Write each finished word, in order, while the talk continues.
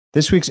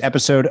This week's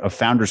episode of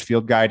Founders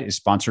Field Guide is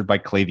sponsored by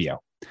Klaviyo.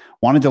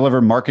 Want to deliver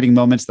marketing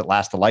moments that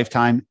last a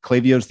lifetime?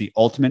 Klaviyo is the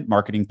ultimate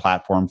marketing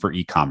platform for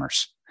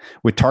e-commerce.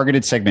 With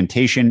targeted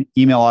segmentation,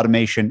 email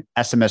automation,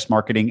 SMS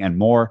marketing, and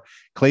more,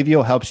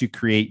 Klaviyo helps you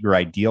create your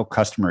ideal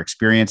customer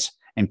experience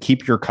and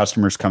keep your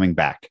customers coming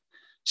back.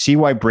 See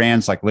why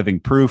brands like Living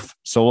Proof,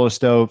 Solo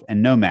Stove,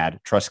 and Nomad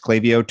trust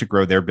Klaviyo to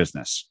grow their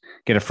business.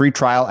 Get a free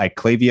trial at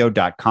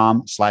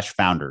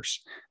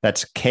klaviyo.com/founders.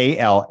 That's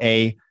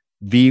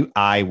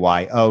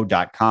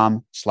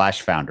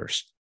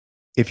KLAVIYO.com/founders.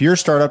 If your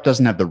startup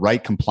doesn't have the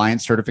right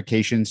compliance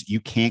certifications, you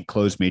can't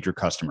close major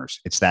customers.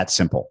 It's that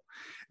simple.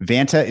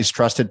 Vanta is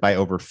trusted by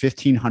over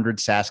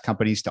 1,500 SaaS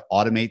companies to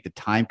automate the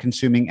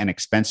time-consuming and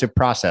expensive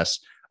process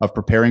of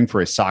preparing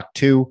for a SOC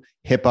 2,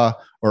 HIPAA,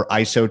 or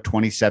ISO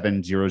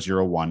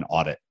 27001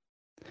 audit.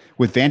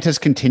 With Vanta's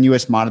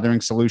continuous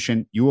monitoring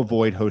solution, you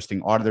avoid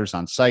hosting auditors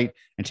on site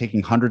and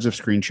taking hundreds of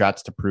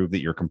screenshots to prove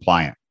that you're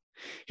compliant.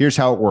 Here's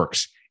how it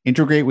works.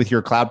 Integrate with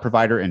your cloud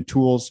provider and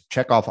tools,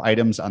 check off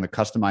items on the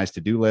customized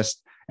to-do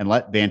list, and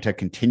let Vanta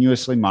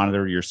continuously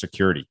monitor your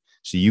security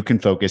so you can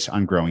focus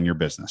on growing your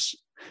business.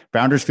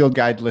 Founders Field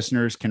Guide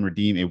listeners can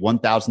redeem a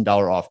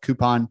 $1,000 off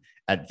coupon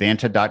at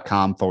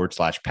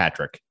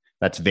vanta.com/Patrick.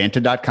 That's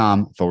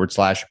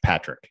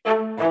vanta.com/Patrick.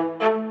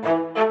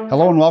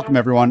 Hello and welcome,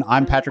 everyone.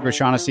 I'm Patrick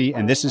O'Shaughnessy,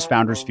 and this is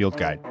Founders Field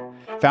Guide.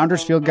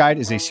 Founders Field Guide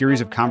is a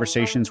series of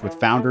conversations with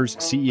founders,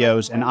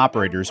 CEOs, and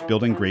operators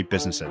building great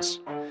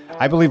businesses.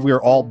 I believe we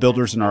are all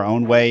builders in our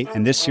own way,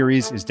 and this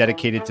series is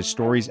dedicated to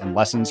stories and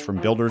lessons from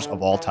builders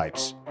of all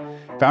types.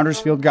 Founders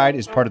Field Guide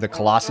is part of the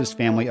Colossus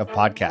family of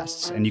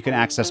podcasts, and you can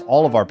access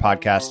all of our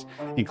podcasts,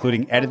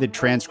 including edited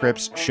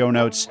transcripts, show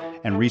notes,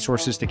 and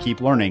resources to keep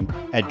learning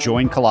at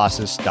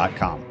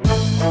joincolossus.com.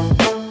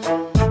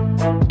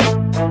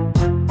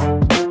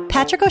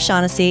 Patrick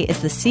O'Shaughnessy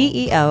is the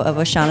CEO of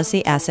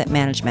O'Shaughnessy Asset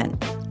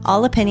Management.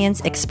 All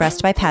opinions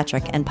expressed by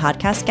Patrick and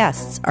podcast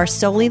guests are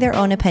solely their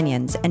own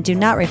opinions and do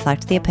not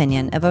reflect the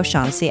opinion of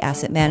O'Shaughnessy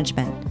Asset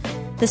Management.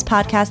 This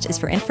podcast is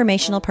for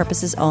informational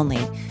purposes only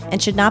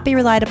and should not be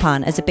relied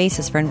upon as a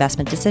basis for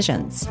investment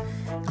decisions.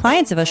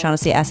 Clients of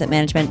O'Shaughnessy Asset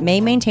Management may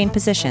maintain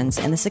positions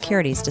in the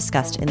securities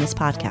discussed in this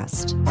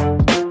podcast.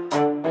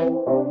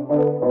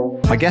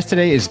 My guest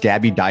today is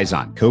Gabby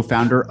Dizon,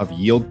 co-founder of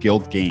Yield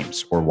Guild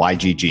Games, or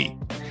YGG.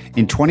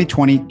 In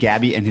 2020,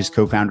 Gabby and his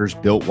co-founders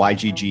built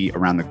YGG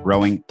around the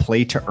growing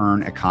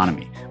play-to-earn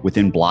economy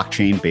within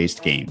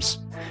blockchain-based games.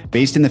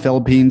 Based in the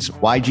Philippines,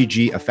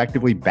 YGG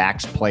effectively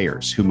backs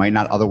players who might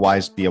not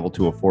otherwise be able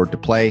to afford to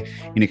play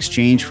in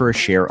exchange for a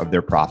share of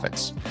their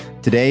profits.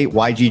 Today,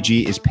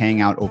 YGG is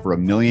paying out over $1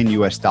 million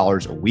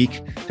a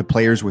week to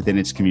players within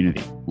its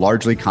community,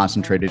 largely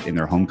concentrated in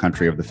their home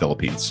country of the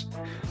Philippines.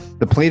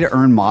 The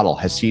play-to-earn model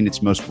has seen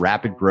its most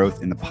rapid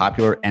growth in the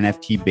popular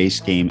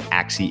NFT-based game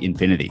Axie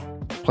Infinity.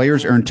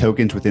 Players earn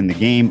tokens within the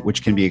game,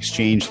 which can be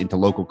exchanged into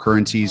local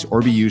currencies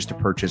or be used to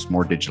purchase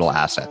more digital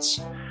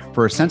assets.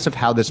 For a sense of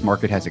how this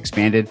market has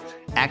expanded,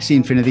 Axie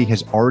Infinity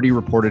has already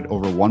reported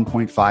over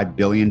 $1.5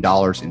 billion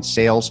in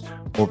sales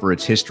over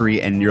its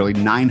history and nearly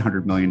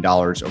 $900 million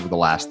over the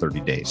last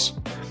 30 days.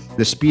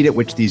 The speed at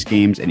which these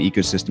games and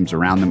ecosystems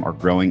around them are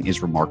growing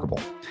is remarkable.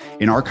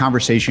 In our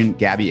conversation,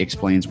 Gabby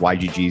explains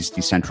YGG's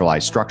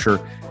decentralized structure,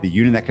 the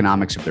unit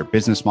economics of their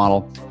business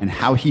model, and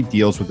how he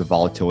deals with the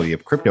volatility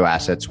of crypto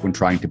assets when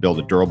trying to build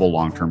a durable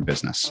long-term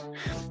business.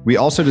 We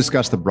also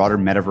discuss the broader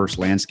Metaverse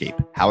landscape,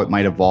 how it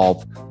might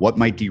evolve, what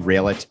might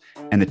derail it,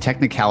 and the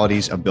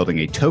technicalities of building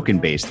a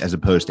token-based as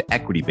opposed to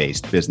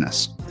equity-based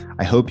business.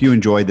 I hope you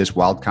enjoyed this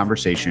wild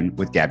conversation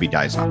with Gabby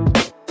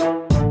Dizon.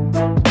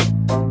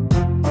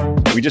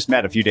 We just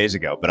met a few days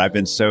ago, but I've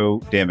been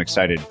so damn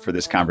excited for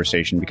this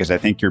conversation because I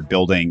think you're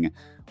building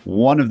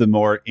one of the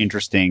more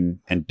interesting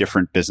and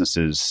different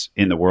businesses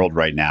in the world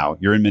right now.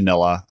 You're in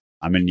Manila.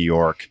 I'm in New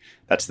York.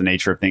 That's the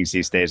nature of things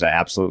these days. I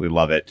absolutely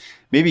love it.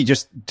 Maybe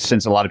just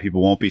since a lot of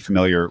people won't be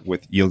familiar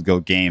with Yield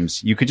Guild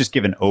Games, you could just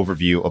give an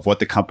overview of what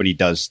the company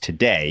does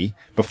today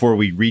before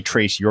we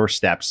retrace your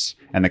steps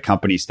and the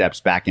company steps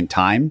back in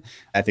time.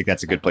 I think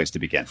that's a good place to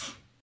begin.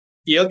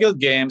 Yield Guild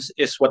Games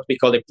is what we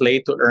call a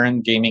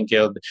play-to-earn gaming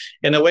guild.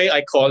 In a way,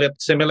 I call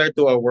it similar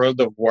to a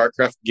World of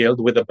Warcraft guild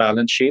with a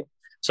balance sheet.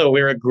 So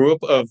we're a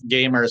group of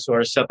gamers who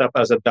are set up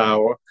as a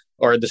DAO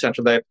or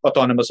decentralized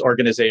autonomous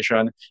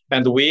organization,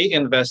 and we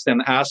invest in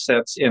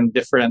assets in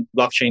different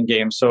blockchain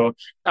games. So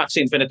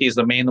Axie Infinity is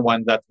the main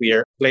one that we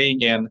are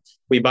playing in.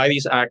 We buy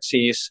these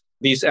Axies.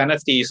 These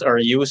NFTs are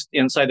used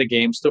inside the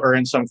games to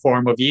earn some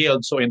form of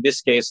yield. So in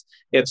this case,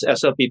 it's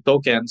SLP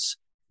tokens.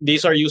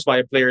 These are used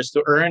by players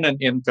to earn an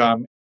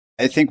income.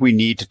 I think we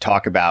need to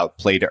talk about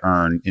play to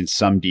earn in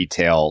some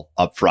detail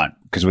up front,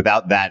 because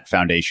without that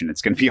foundation, it's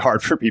going to be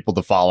hard for people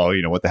to follow,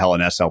 what the hell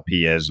an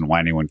SLP is and why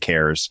anyone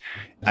cares.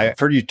 I've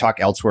heard you talk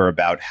elsewhere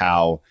about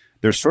how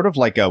there's sort of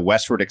like a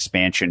westward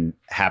expansion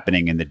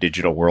happening in the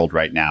digital world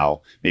right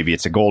now. Maybe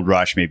it's a gold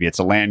rush, maybe it's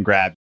a land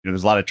grab.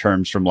 There's a lot of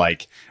terms from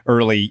like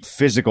early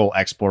physical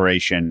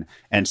exploration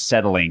and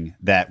settling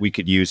that we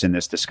could use in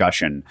this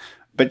discussion.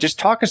 But just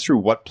talk us through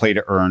what play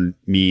to earn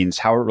means,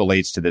 how it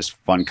relates to this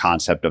fun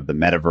concept of the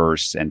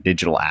metaverse and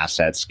digital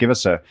assets. Give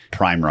us a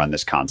primer on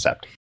this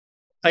concept.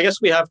 I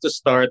guess we have to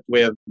start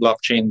with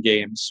blockchain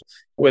games.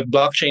 With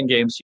blockchain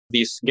games,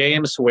 these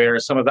games where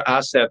some of the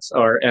assets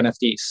are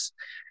NFTs.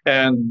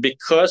 And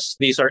because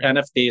these are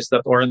NFTs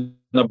that are on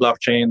the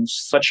blockchain,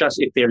 such as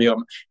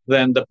Ethereum,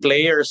 then the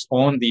players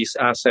own these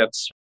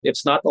assets.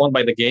 It's not owned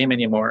by the game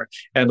anymore.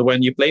 And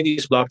when you play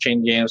these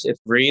blockchain games, it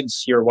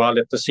reads your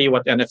wallet to see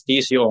what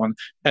NFTs you own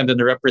and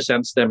then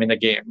represents them in a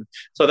game.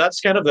 So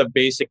that's kind of the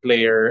basic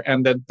layer.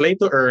 And then play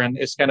to earn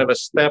is kind of a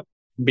step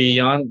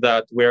beyond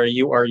that, where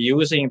you are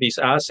using these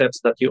assets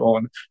that you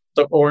own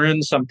to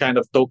earn some kind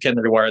of token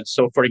reward.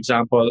 So for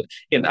example,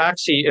 in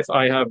Axie, if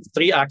I have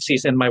 3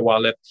 Axies in my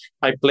wallet,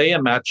 I play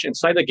a match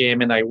inside the game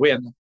and I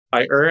win,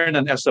 I earn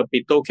an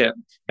SLP token.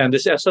 And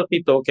this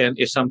SLP token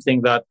is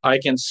something that I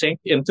can sync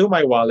into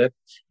my wallet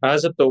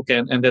as a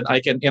token, and then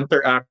I can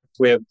interact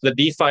with the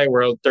DeFi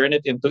world, turn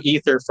it into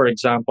Ether, for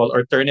example,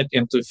 or turn it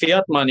into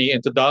fiat money,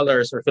 into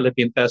dollars or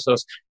Philippine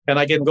pesos, and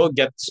I can go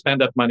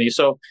spend that money.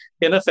 So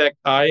in effect,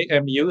 I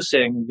am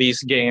using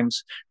these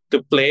games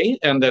to play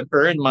and then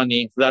earn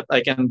money that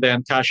I can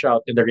then cash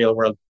out in the real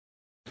world.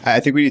 I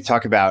think we need to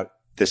talk about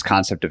this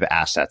concept of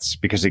assets,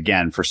 because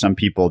again, for some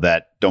people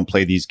that don't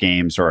play these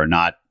games or are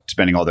not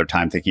spending all their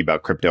time thinking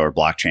about crypto or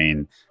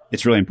blockchain,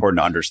 it's really important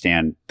to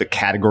understand the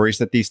categories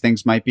that these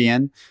things might be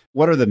in.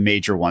 What are the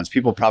major ones?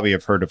 People probably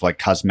have heard of like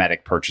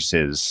cosmetic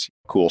purchases,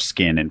 cool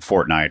skin in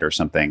Fortnite or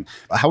something.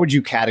 How would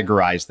you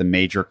categorize the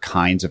major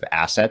kinds of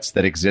assets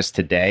that exist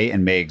today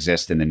and may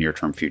exist in the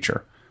near-term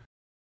future?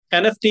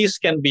 NFTs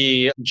can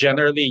be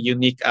generally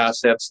unique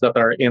assets that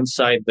are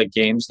inside the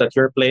games that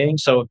you're playing.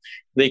 So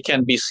they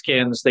can be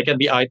skins, they can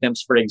be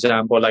items, for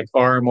example, like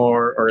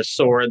armor or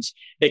swords.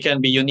 It can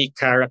be unique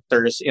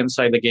characters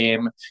inside the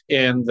game.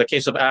 In the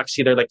case of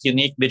Axie, they're like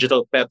unique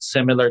digital pets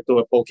similar to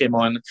a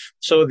Pokemon.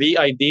 So the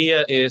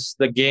idea is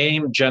the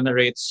game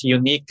generates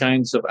unique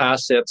kinds of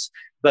assets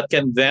that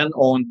can then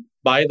own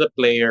by the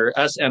player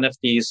as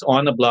NFTs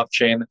on a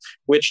blockchain,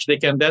 which they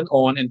can then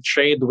own and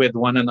trade with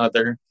one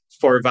another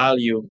for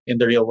value in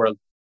the real world.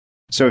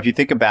 So if you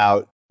think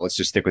about, let's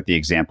just stick with the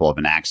example of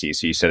an Axie.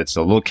 So you said it's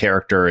a little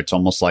character. It's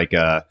almost like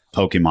a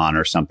Pokemon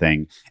or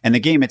something. And the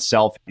game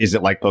itself, is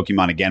it like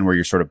Pokemon again, where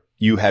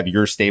you have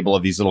your stable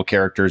of these little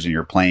characters and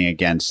you're playing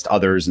against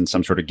others in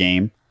some sort of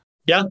game?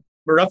 Yeah.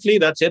 Roughly,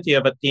 that's it. You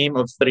have a team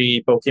of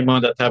 3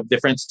 Pokemon that have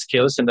different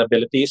skills and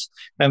abilities.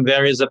 And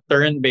there is a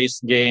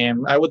turn-based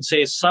game, I would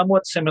say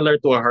somewhat similar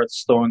to a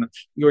Hearthstone.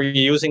 You're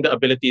using the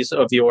abilities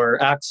of your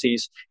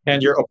Axies,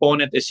 and your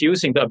opponent is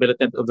using the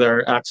ability of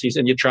their Axies,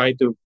 and you try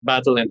to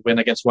battle and win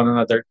against one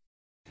another.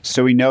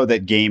 So we know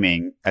that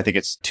gaming, I think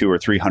it's $200 or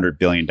 $300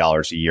 billion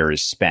a year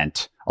is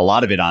spent, a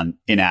lot of it on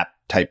in-app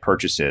type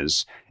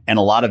purchases. And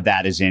a lot of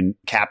that is in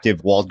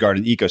captive walled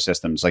garden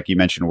ecosystems, like you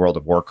mentioned, World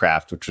of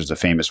Warcraft, which was a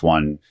famous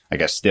one, I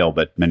guess still,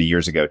 but many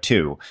years ago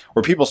too,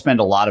 where people spend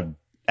a lot of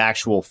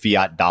actual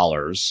fiat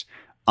dollars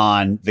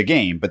on the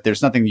game, but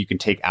there's nothing you can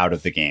take out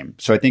of the game.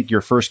 So I think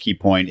your first key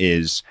point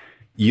is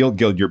Yield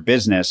Guild, your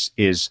business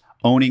is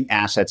owning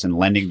assets and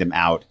lending them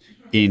out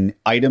in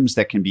items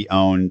that can be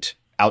owned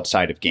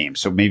outside of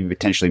games. So maybe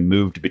potentially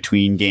moved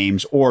between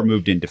games or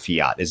moved into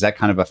fiat. Is that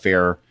kind of a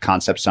fair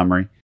concept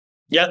summary?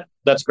 Yeah,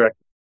 that's correct.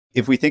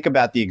 If we think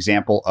about the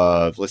example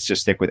of, let's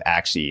just stick with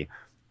Axie,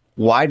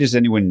 why does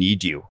anyone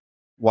need you?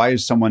 Why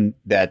is someone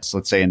that's,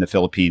 let's say in the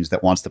Philippines,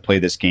 that wants to play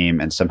this game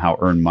and somehow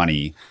earn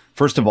money?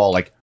 First of all,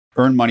 like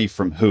earn money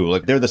from who?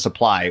 Like they're the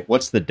supply.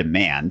 What's the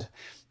demand?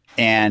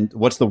 And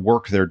what's the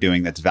work they're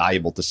doing that's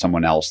valuable to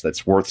someone else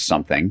that's worth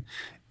something?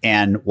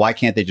 And why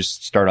can't they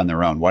just start on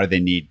their own? Why do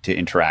they need to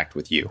interact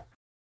with you?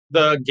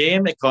 The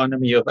game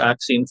economy of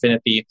Axie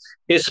Infinity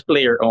is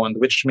player-owned,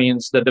 which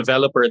means the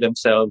developer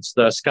themselves,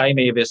 the Sky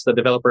Mavis, the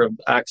developer of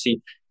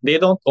Axie, they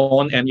don't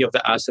own any of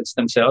the assets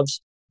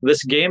themselves.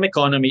 This game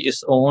economy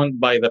is owned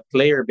by the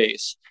player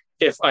base.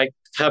 If I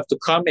have to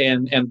come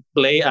in and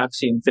play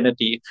Axie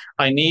Infinity,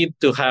 I need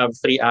to have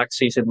 3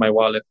 Axies in my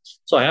wallet.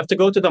 So I have to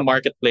go to the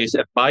marketplace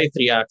and buy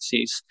 3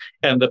 Axies.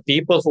 And the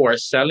people who are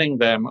selling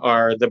them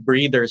are the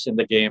breeders in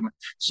the game.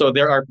 So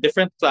there are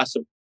different classes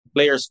of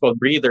players called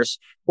breeders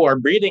who are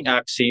breeding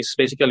Axies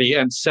basically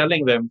and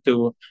selling them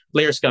to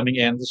players coming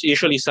in,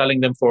 usually selling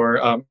them for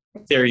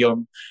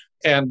Ethereum.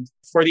 And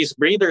for these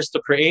breeders to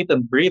create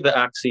and breed the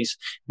Axies,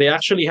 they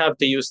actually have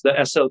to use the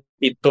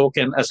SLP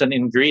token as an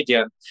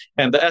ingredient.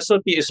 And the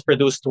SLP is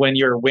produced when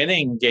you're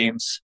winning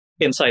games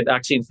inside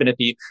Axie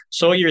Infinity.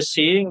 So you're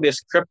seeing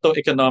this crypto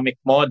economic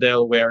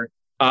model where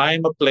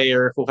I'm a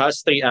player who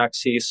has 3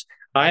 Axies.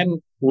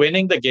 I'm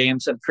winning the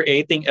games and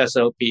creating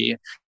SLP.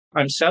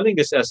 I'm selling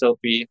this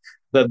SLP.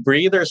 The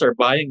breeders are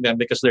buying them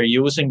because they're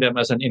using them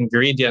as an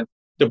ingredient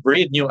to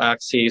breed new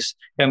Axies.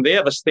 And they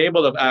have a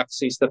stable of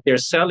Axies that they're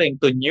selling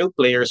to new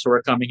players who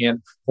are coming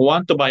in who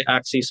want to buy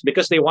Axies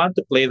because they want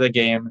to play the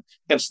game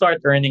and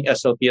start earning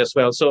SLP as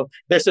well. So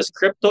there's this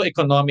crypto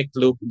economic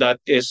loop that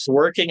is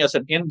working as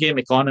an in-game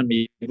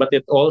economy, but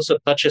it also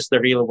touches the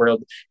real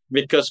world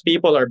because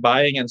people are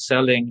buying and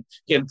selling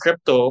in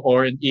crypto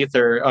or in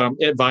Ether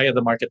via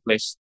the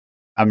marketplace.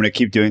 I'm going to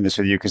keep doing this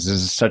with you because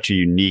this is such a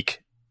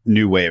unique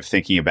new way of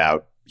thinking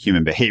about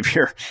human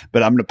behavior,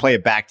 but I'm going to play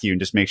it back to you and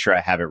just make sure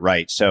I have it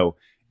right. So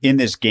in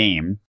this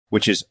game,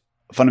 which is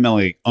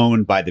fundamentally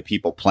owned by the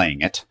people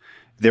playing it,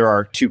 there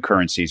are two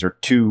currencies or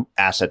two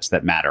assets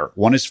that matter.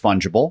 One is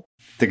fungible.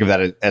 Think of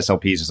that as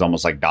SLPs as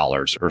almost like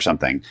dollars or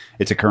something.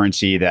 It's a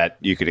currency that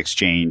you could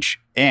exchange.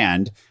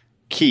 And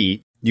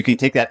key, you can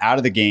take that out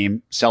of the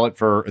game, sell it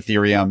for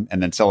Ethereum,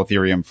 and then sell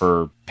Ethereum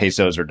for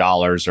pesos or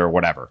dollars or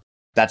whatever.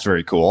 That's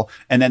very cool.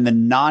 And then the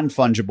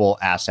non-fungible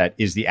asset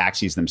is the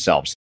Axies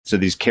themselves. So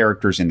these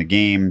characters in the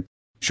game,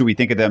 should we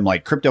think of them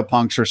like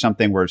CryptoPunks or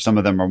something where some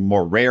of them are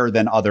more rare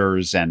than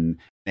others and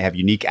they have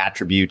unique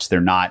attributes?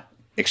 They're not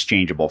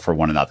exchangeable for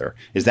one another.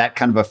 Is that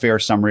kind of a fair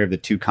summary of the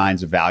two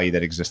kinds of value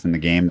that exist in the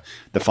game,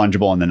 the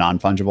fungible and the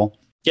non-fungible?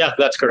 Yeah,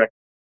 that's correct.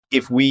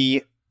 If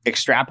we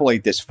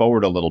extrapolate this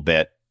forward a little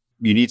bit,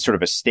 you need sort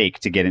of a stake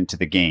to get into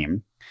the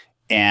game.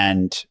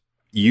 And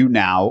you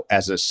now,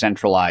 as a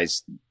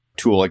centralized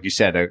tool, like you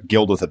said, a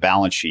guild with a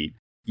balance sheet,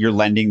 you're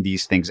lending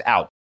these things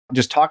out.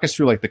 Just talk us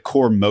through like the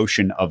core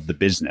motion of the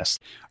business.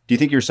 Do you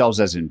think yourselves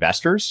as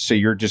investors? So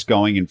you're just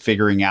going and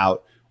figuring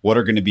out what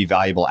are going to be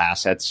valuable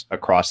assets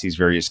across these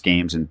various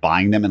games and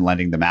buying them and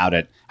lending them out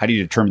at, how do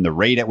you determine the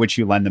rate at which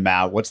you lend them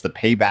out? What's the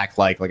payback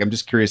like? Like, I'm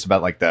just curious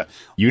about like the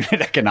unit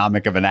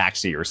economic of an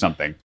Axie or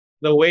something.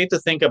 The way to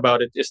think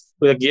about it is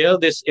the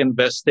guild is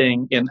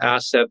investing in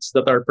assets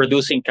that are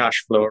producing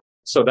cash flow.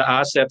 So the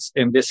assets,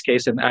 in this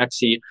case, in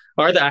Axie,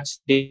 are the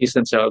Axies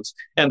themselves.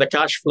 And the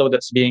cash flow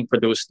that's being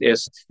produced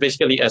is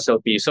basically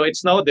SLP. So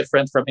it's no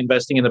different from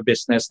investing in a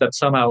business that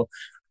somehow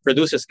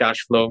produces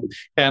cash flow.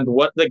 And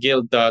what the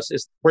guild does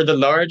is we're the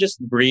largest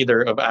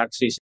breeder of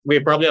Axies. We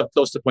probably have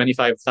close to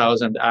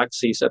 25,000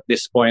 Axies at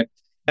this point.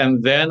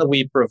 And then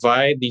we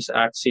provide these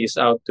Axies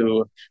out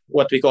to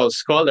what we call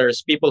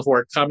scholars, people who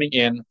are coming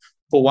in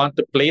who want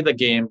to play the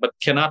game but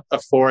cannot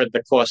afford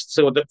the cost.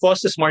 So the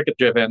cost is market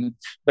driven.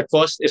 The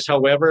cost is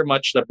however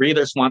much the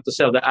breeders want to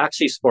sell the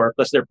Axies for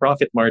plus their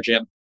profit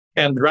margin.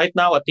 And right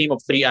now, a team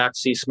of 3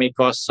 Axies may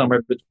cost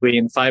somewhere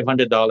between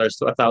 $500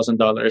 to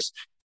 $1,000.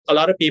 A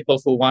lot of people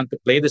who want to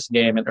play this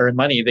game and earn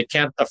money, they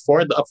can't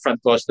afford the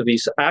upfront cost of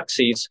these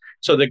Axies.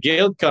 So the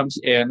guild comes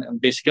in and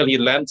basically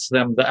lends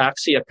them the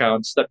Axie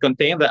accounts that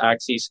contain the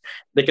Axies.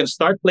 They can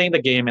start playing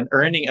the game and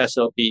earning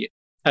SLP.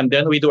 And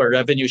then we do a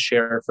revenue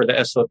share for the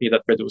SLP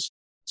that produced.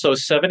 So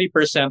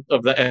 70%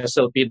 of the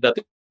SLP that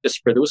is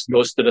produced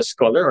goes to the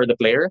scholar or the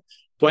player,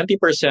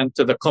 20%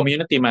 to the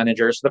community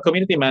managers. The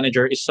community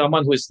manager is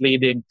someone who is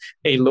leading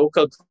a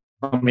local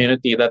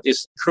community that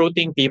is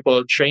recruiting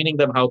people, training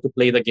them how to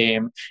play the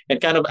game, and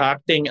kind of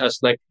acting as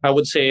like, I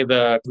would say,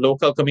 the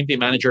local community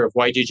manager of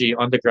YGG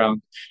on the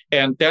ground.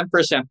 And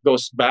 10%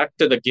 goes back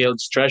to the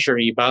guild's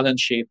treasury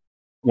balance sheet.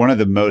 One of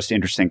the most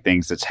interesting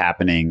things that's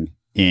happening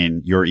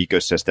in your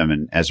ecosystem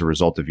and as a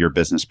result of your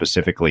business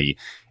specifically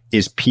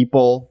is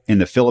people in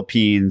the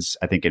Philippines,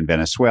 I think in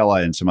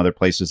Venezuela and some other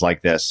places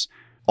like this,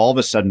 all of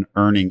a sudden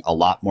earning a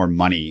lot more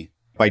money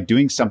by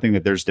doing something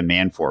that there's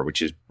demand for, which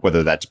is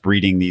whether that's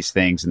breeding these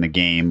things in the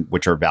game,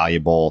 which are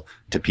valuable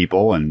to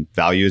people, and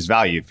value is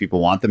value. If people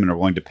want them and are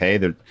willing to pay,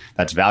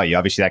 that's value.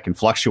 Obviously, that can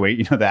fluctuate.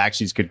 You know, the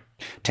Axies could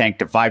tank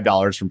to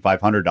 $5 from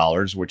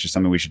 $500, which is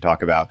something we should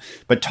talk about.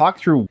 But talk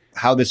through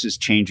how this is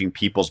changing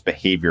people's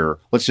behavior.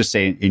 Let's just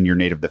say in your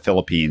native, the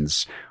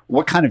Philippines,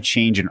 what kind of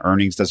change in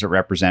earnings does it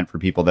represent for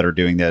people that are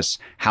doing this?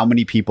 How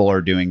many people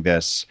are doing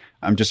this?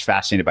 I'm just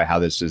fascinated by how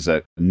this is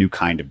a new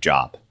kind of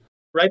job.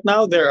 Right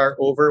now, there are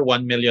over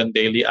 1 million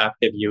daily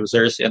active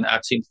users in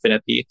Axie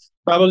Infinity.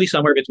 Probably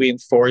somewhere between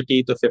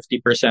 40 to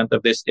 50%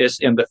 of this is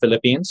in the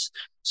Philippines.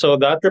 So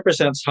that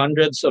represents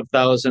hundreds of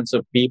thousands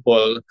of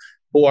people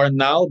who are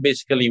now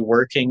basically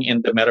working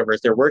in the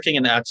metaverse. They're working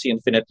in Axie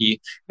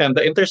Infinity. And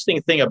the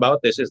interesting thing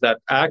about this is that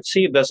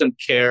Axie doesn't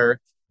care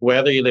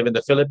whether you live in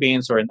the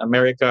Philippines or in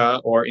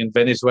America or in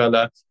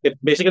Venezuela. It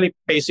basically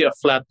pays you a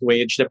flat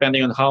wage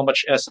depending on how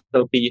much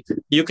SLP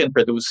you can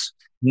produce.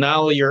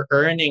 Now you're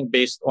earning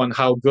based on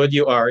how good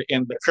you are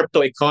in the crypto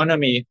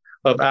economy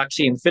of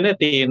Axie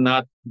Infinity,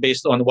 not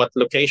based on what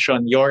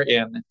location you're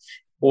in.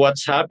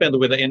 What's happened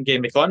with the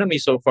in-game economy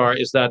so far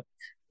is that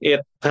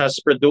it has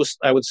produced,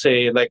 I would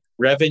say, like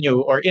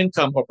revenue or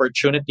income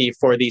opportunity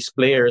for these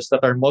players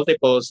that are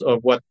multiples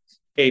of what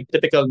a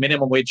typical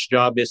minimum wage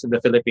job is in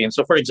the Philippines.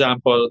 So for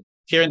example,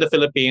 here in the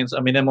Philippines,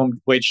 a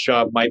minimum wage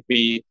job might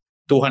be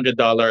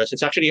 $200.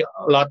 It's actually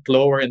a lot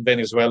lower in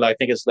Venezuela. I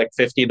think it's like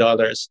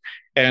 $50.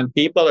 And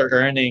people are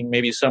earning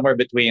maybe somewhere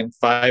between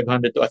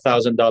 $500 to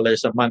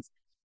 $1,000 a month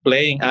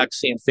playing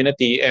Axie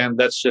Infinity. And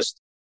that's just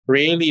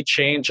really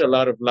changed a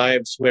lot of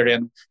lives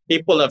wherein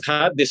people have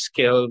had this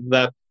skill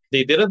that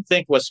they didn't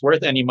think was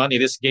worth any money,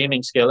 this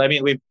gaming skill. I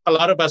mean, a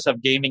lot of us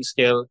have gaming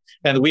skill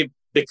and we've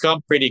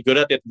become pretty good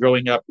at it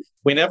growing up.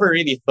 We never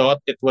really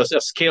thought it was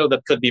a skill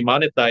that could be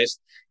monetized.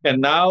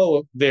 And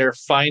now they're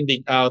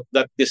finding out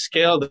that the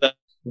skill that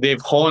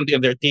they've honed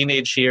in their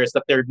teenage years,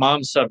 that their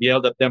moms have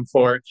yelled at them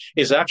for,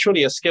 is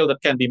actually a skill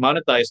that can be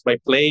monetized by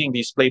playing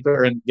these play to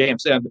earn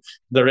games. And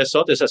the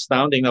result is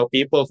astounding. Now,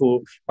 people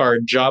who are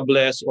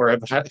jobless or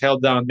have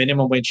held down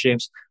minimum wage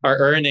games are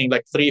earning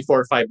like 3,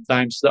 4, 5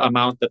 times the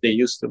amount that they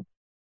used to.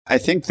 I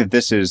think that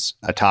this is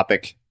a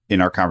topic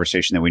in our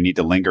conversation that we need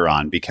to linger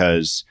on,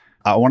 because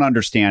I want to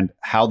understand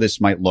how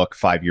this might look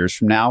 5 years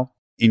from now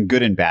in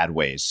good and bad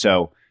ways.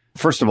 So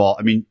first of all,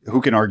 I mean, who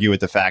can argue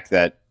with the fact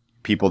that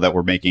people that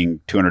were making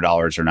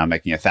 $200 are now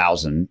making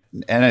 $1,000,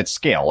 and at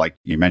scale, like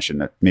you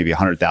mentioned, maybe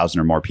 100,000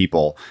 or more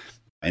people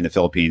in the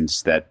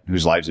Philippines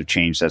whose lives have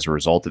changed as a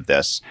result of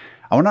this.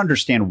 I want to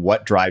understand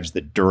what drives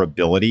the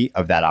durability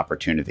of that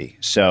opportunity.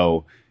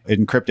 So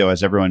in crypto,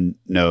 as everyone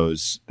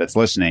knows that's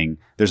listening,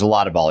 there's a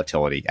lot of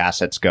volatility.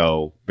 Assets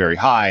go very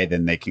high,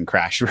 then they can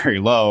crash very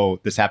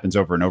low. This happens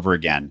over and over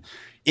again.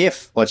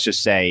 If, let's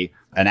just say,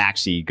 a team of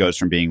Axies goes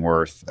from being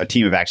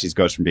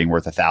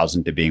worth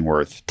 1,000 to being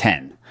worth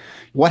 10,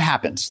 what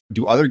happens?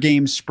 Do other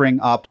games spring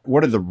up?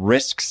 What are the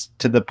risks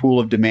to the pool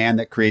of demand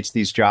that creates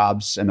these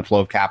jobs and the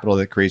flow of capital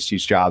that creates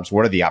these jobs?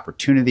 What are the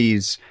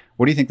opportunities?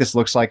 What do you think this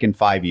looks like in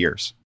 5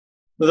 years?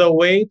 The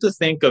way to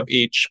think of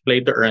each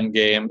play-to-earn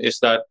game is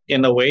that,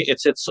 in a way,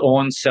 it's its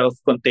own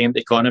self-contained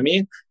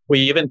economy.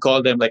 We even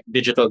call them like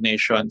digital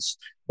nations,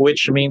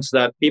 which means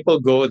that people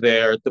go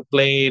there to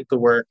play, to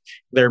work.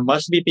 There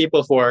must be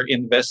people who are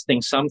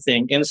investing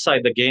something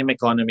inside the game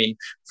economy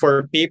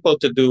for people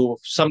to do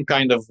some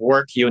kind of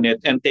work unit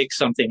and take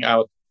something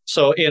out.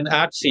 So in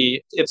Axie,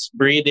 it's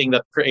breeding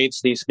that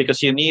creates these,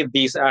 because you need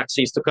these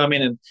Axies to come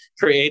in and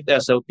create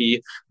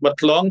SLP.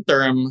 But long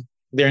term,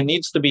 there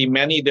needs to be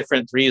many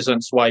different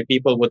reasons why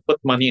people would put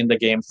money in the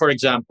game. For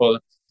example,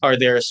 are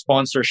there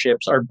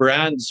sponsorships? Are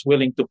brands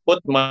willing to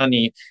put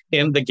money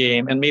in the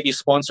game and maybe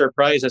sponsor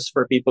prizes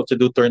for people to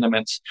do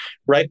tournaments?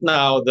 Right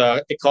now,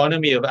 the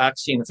economy of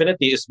Axie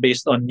Infinity is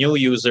based on new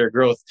user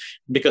growth,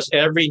 because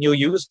every new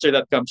user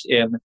that comes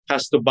in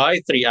has to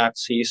buy 3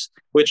 Axies,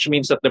 which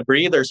means that the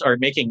breeders are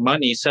making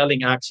money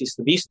selling Axies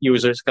to these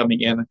users coming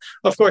in.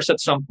 Of course,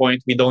 at some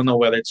point, we don't know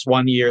whether it's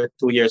 1 year,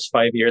 2 years,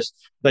 5 years,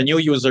 the new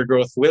user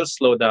growth will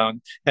slow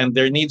down, and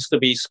there needs to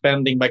be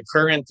spending by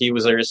current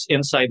users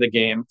inside the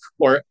game,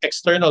 or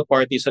external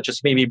parties such as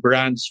maybe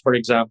brands, for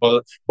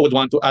example, who would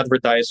want to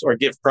advertise or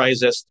give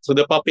prizes to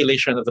the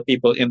population of the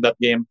people in that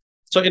game.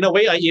 So in a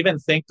way, I even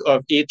think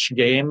of each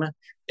game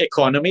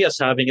economy as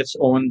having its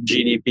own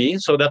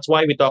GDP. So that's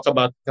why we talk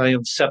about kind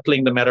of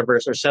settling the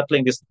metaverse or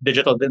settling these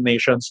digital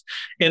nations.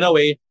 In a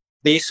way,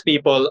 these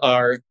people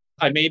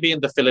I may be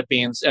in the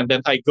Philippines, and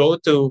then I go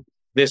to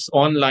this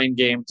online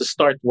game to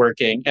start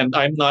working, and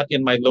I'm not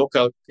in my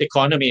local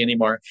economy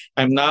anymore.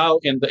 I'm now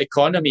in the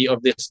economy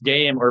of this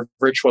game or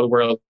virtual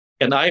world,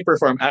 and I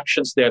perform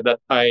actions there that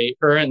I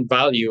earn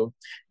value.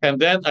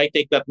 And then I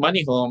take that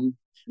money home,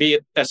 be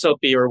it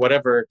SLP or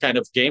whatever kind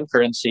of game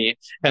currency,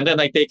 and then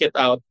I take it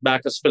out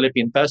back as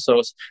Philippine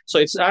pesos. So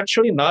it's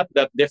actually not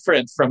that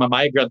different from a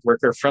migrant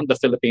worker from the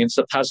Philippines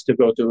that has to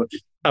go to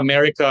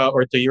America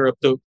or to Europe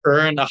to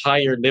earn a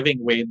higher living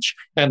wage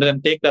and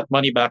then take that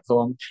money back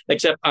home,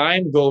 except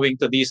I'm going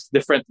to these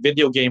different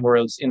video game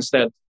worlds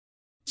instead.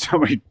 So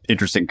many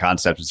interesting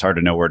concepts. It's hard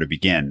to know where to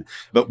begin.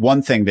 But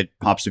one thing that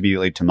pops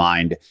immediately to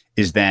mind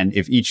is then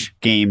if each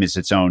game is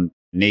its own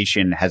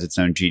nation, has its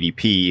own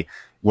GDP,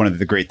 one of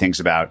the great things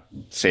about,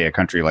 say, a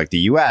country like the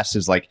US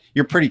is like,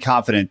 you're pretty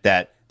confident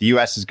that the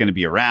US is going to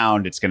be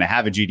around. It's going to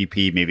have a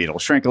GDP. Maybe it'll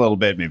shrink a little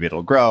bit. Maybe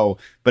it'll grow.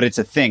 But it's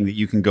a thing that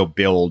you can go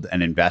build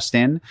and invest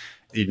in.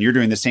 And you're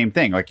doing the same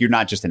thing. Like, you're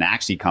not just an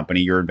Axie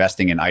company. You're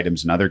investing in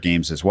items in other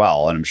games as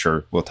well. And I'm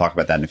sure we'll talk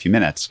about that in a few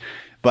minutes.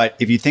 But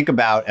if you think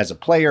about as a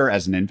player,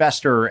 as an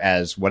investor,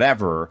 as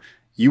whatever,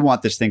 you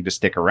want this thing to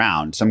stick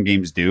around. Some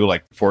games do,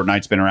 like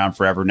Fortnite's been around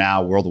forever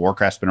now. World of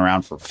Warcraft's been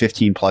around for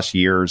 15 plus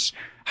years.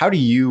 How do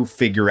you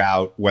figure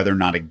out whether or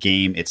not a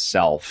game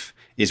itself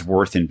is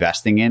worth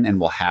investing in and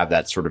will have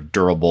that sort of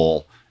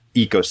durable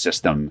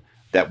ecosystem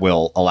that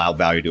will allow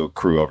value to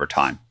accrue over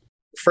time?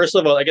 First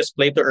of all, I guess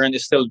play to earn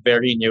is still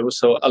very new.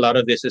 So a lot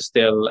of this is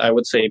still, I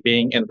would say,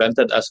 being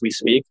invented as we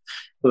speak.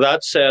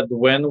 That said,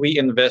 when we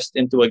invest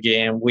into a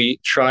game, we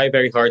try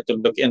very hard to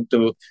look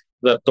into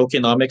the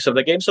tokenomics of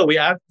the game. So we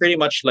act pretty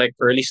much like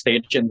early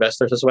stage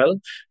investors as well,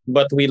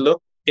 but we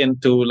look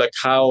into like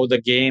how the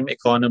game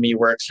economy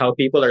works, how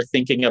people are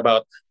thinking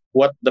about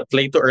what the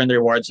play to earn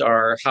rewards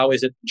are, how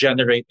is it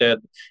generated,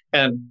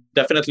 and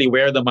definitely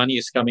where the money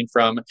is coming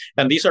from.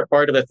 And these are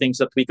part of the things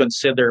that we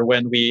consider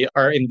when we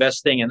are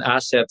investing in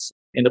assets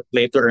in the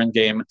play to earn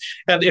game.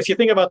 And if you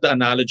think about the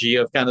analogy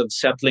of kind of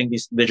settling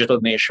these digital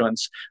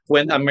nations,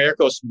 when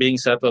America was being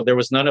settled, there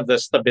was none of the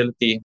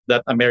stability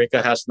that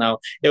America has now.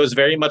 It was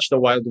very much the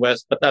Wild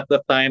West. But at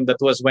the time, that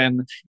was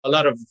when a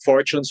lot of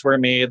fortunes were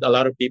made. A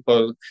lot of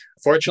people,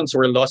 fortunes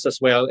were lost as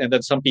well. And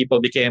then some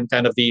people became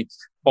kind of the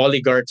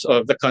oligarchs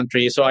of the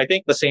country. So I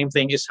think the same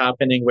thing is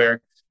happening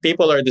where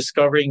people are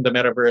discovering the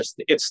metaverse.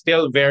 It's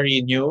still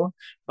very new.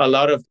 A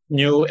lot of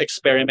new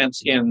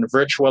experiments in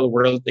virtual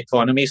world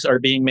economies are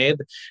being made.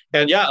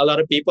 And yeah, a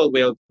lot of people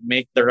will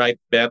make the right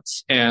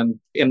bets and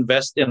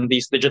invest in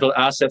these digital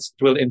assets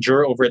that will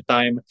endure over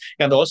time.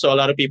 And also a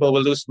lot of people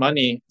will lose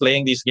money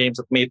playing these games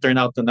that may turn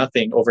out to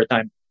nothing over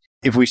time.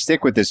 If we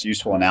stick with this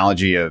useful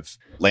analogy of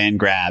land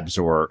grabs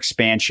or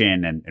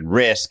expansion and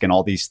risk and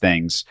all these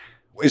things,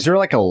 is there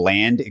like a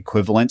land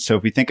equivalent? So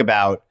if we think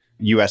about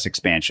U.S.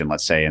 expansion,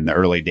 let's say in the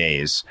early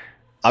days,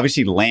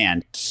 obviously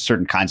land,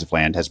 certain kinds of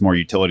land has more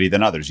utility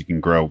than others. You can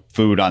grow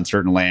food on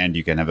certain land.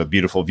 You can have a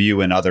beautiful view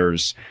in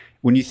others.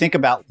 When you think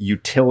about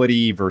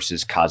utility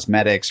versus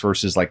cosmetics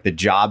versus like the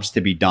jobs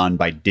to be done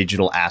by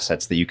digital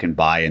assets that you can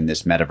buy in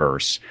this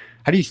metaverse,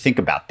 how do you think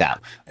about that?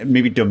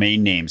 Maybe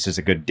domain names is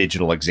a good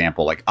digital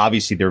example. Like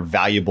obviously they're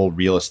valuable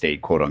real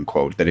estate, quote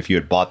unquote, that if you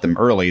had bought them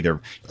early,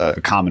 they're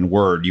a common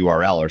word,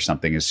 URL or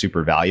something is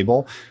super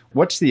valuable.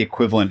 What's the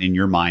equivalent in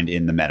your mind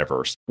in the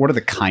metaverse? What are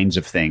the kinds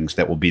of things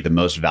that will be the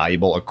most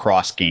valuable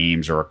across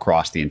games or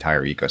across the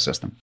entire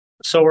ecosystem?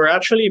 So we're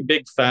actually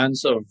big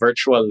fans of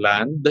virtual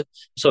land.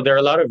 So there are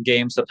a lot of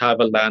games that have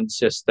a land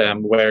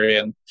system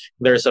wherein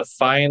there's a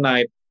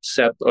finite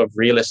set of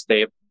real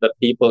estate that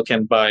people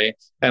can buy,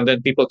 and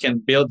then people can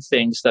build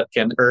things that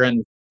can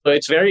earn. So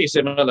it's very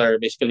similar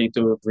basically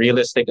to real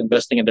estate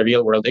investing in the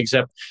real world,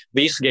 except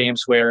these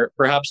games where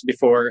perhaps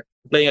before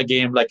playing a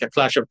game like a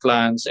Clash of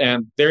Clans,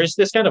 and there is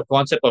this kind of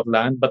concept of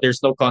land, but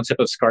there's no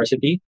concept of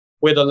scarcity.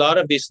 With a lot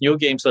of these new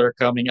games that are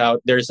coming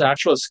out, there's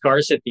actual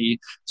scarcity.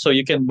 So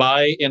you can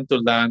buy into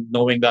land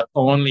knowing that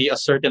only a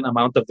certain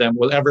amount of them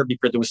will ever be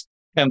produced,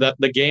 and that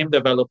the game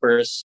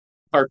developers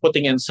are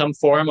putting in some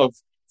form of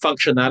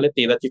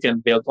functionality that you can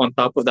build on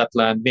top of that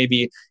land,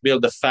 maybe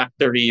build a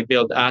factory,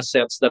 build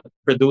assets that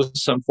produce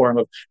some form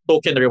of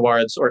token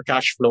rewards or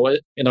cash flow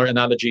in our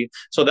analogy.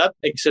 So that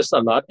exists a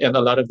lot in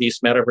a lot of these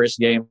metaverse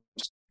games.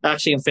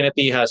 Axie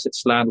Infinity has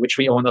its land, which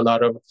we own a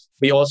lot of.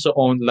 We also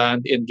own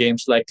land in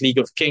games like League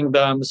of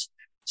Kingdoms,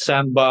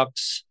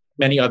 Sandbox,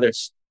 many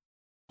others.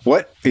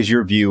 What is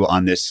your view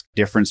on this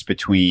difference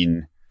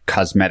between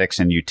cosmetics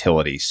and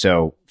utility?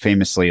 So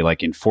famously,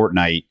 like in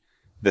Fortnite,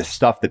 the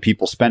stuff that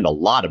people spend a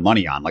lot of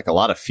money on, like a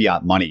lot of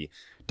fiat money,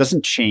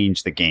 doesn't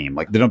change the game.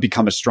 Like they don't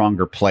become a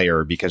stronger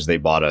player because they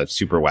bought a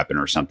super weapon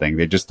or something.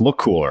 They just look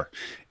cooler.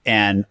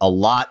 And a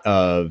lot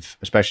of,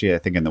 especially I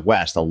think in the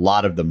West, a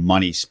lot of the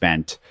money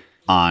spent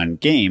on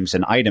games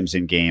and items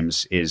in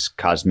games is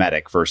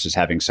cosmetic versus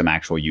having some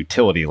actual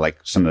utility, like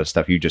some of the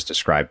stuff you just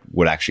described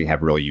would actually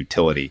have real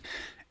utility.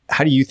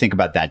 How do you think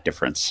about that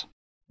difference?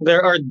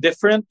 There are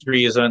different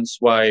reasons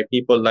why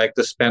people like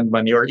to spend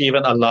money or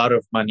even a lot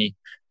of money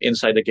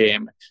inside the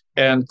game.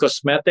 And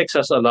cosmetics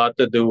has a lot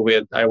to do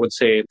with, I would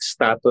say,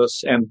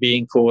 status and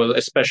being cool,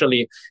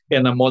 especially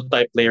in a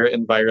multiplayer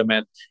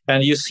environment.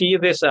 And you see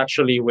this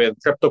actually with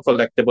crypto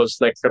collectibles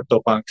like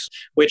CryptoPunks,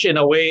 which in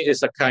a way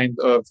is a kind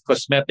of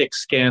cosmetic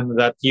skin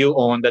that you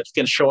own that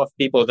you can show off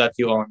people that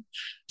you own.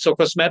 So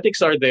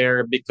cosmetics are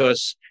there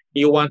because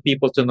you want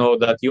people to know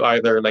that you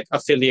either like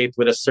affiliate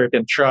with a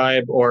certain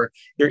tribe or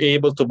you're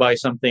able to buy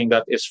something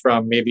that is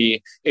from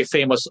maybe a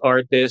famous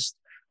artist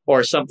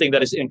or something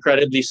that is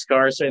incredibly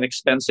scarce and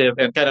expensive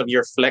and kind of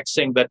you're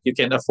flexing that you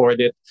can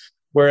afford it.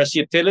 Whereas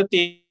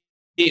utility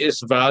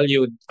is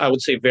valued, I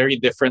would say, very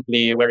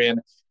differently, wherein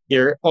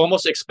you're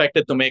almost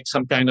expected to make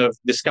some kind of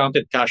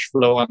discounted cash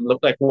flow on look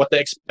like what the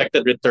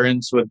expected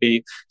returns would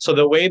be. So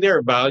the way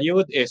they're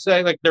valued is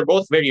like they're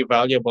both very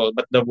valuable,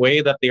 but the way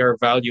that they are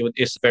valued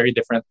is very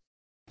different.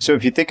 So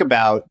if you think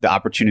about the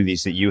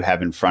opportunities that you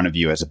have in front of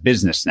you as a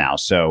business now,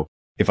 so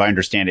if I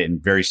understand it in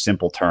very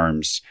simple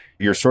terms,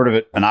 you're sort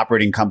of an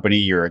operating company,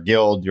 you're a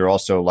guild, you're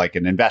also like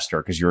an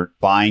investor because you're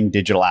buying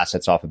digital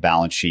assets off a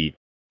balance sheet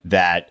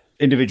that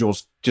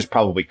individuals just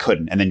probably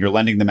couldn't. And then you're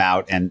lending them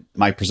out. And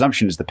my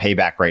presumption is the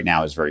payback right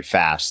now is very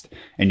fast.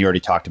 And you already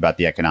talked about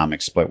the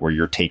economic split where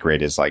your take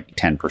rate is like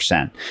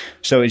 10%.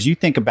 So as you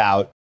think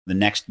about the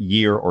next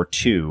year or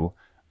two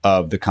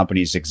of the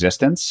company's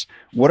existence,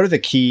 what are the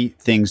key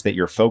things that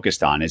you're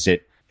focused on? Is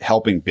it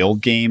helping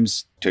build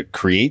games to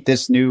create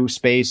this new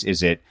space?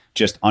 Is it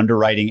just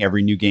underwriting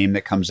every new game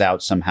that comes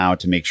out somehow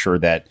to make sure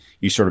that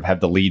you sort of have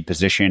the lead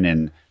position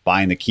in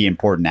buying the key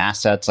important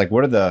assets? Like,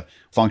 what are the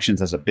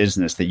functions as a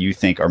business that you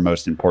think are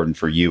most important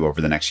for you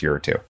over the next year or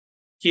two?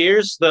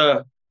 Here's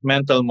the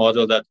mental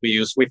model that we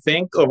use. We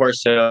think of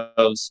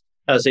ourselves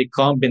as a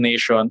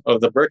combination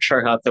of the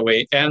Berkshire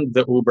Hathaway and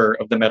the Uber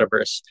of the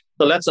metaverse.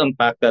 So let's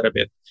unpack that a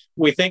bit.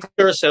 We think of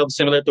ourselves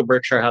similar to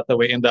Berkshire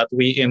Hathaway in that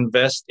we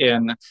invest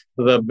in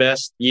the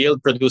best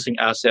yield producing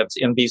assets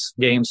in these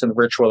games and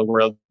virtual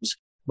worlds.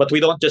 But we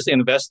don't just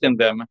invest in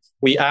them.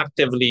 We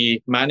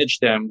actively manage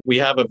them. We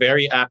have a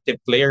very active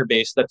player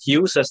base that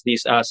uses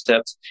these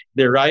assets,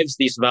 derives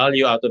these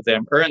value out of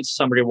them, earns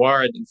some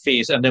reward and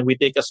fees, and then we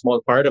take a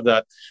small part of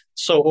that.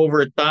 So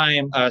over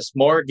time, as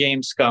more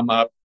games come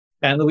up,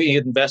 and we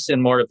invest in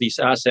more of these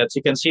assets,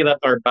 you can see that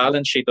our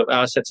balance sheet of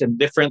assets in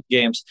different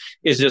games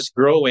is just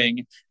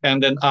growing.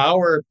 And then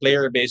our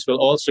player base will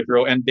also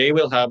grow, and they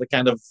will have a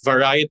kind of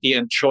variety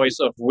and choice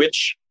of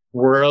which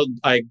world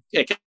I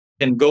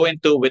can go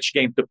into, which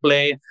game to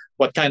play,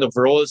 what kind of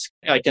roles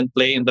I can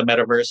play in the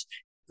metaverse.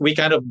 We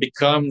kind of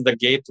become the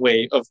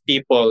gateway of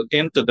people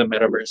into the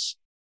metaverse.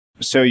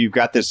 So you've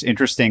got this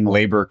interesting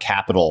labor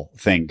capital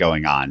thing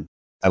going on.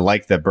 I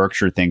like the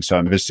Berkshire thing. So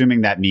I'm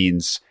assuming that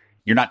means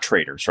you're not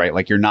traders, right?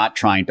 Like you're not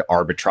trying to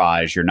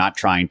arbitrage. You're not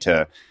trying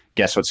to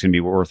guess what's going to be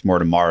worth more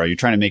tomorrow. You're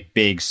trying to make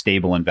big,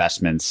 stable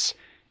investments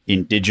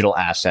in digital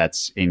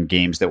assets in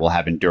games that will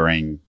have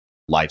enduring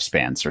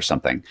lifespans or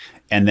something.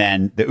 And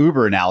then the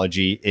Uber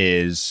analogy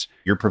is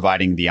you're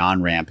providing the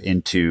on-ramp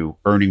into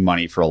earning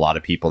money for a lot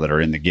of people that are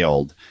in the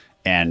guild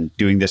and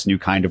doing this new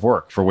kind of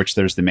work for which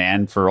there's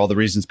demand for all the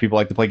reasons people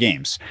like to play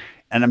games.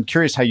 And I'm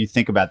curious how you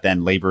think about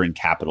then labor and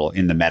capital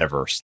in the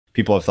metaverse.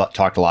 People have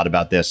talked a lot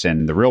about this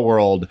in the real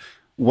world.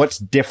 What's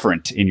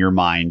different in your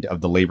mind of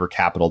the labor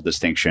capital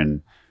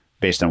distinction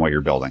based on what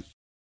you're building?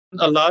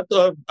 A lot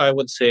of, I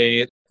would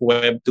say,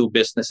 Web2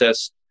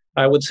 businesses,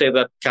 I would say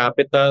that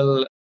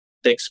capital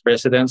takes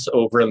precedence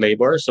over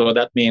labor. So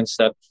that means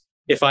that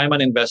if I'm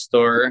an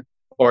investor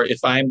or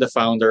if I'm the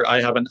founder,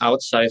 I have an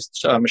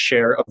outsized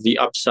share of the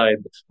upside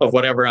of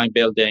whatever I'm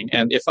building.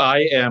 And if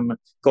I am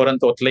quote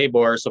unquote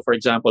labor, so for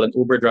example, an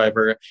Uber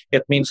driver,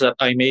 it means that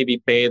I may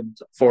be paid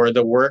for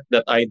the work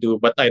that I do,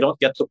 but I don't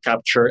get to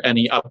capture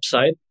any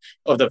upside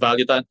of the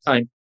value that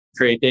I'm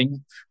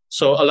creating.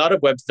 So a lot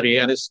of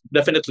Web3, and it's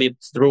definitely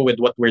true with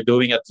what we're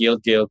doing at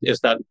Yield Guild, is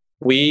that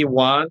we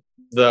want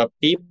the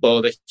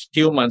people, the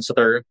humans that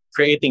are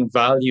creating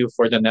value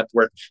for the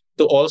network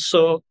to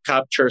also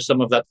capture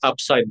some of that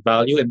upside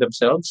value in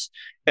themselves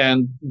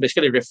and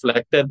basically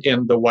reflected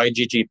in the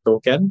YGG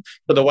token.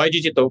 So the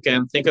YGG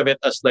token, think of it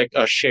as like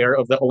a share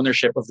of the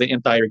ownership of the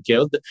entire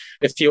guild.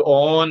 If you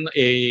own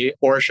a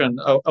portion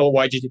of a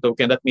YGG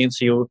token, that means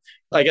you,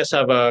 I guess,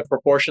 have a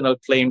proportional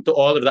claim to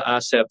all of the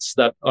assets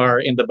that are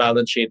in the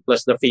balance sheet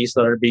plus the fees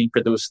that are being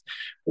produced.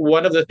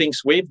 One of the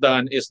things we've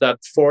done is that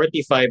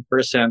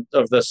 45%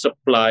 of the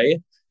supply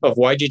of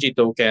YGG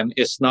token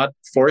is not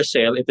for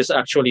sale. It is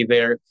actually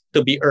there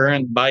to be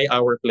earned by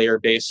our player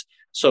base.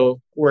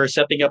 So we're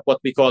setting up what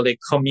we call a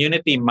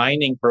community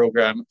mining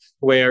program,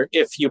 where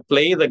if you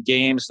play the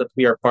games that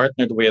we are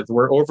partnered with,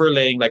 we're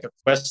overlaying like a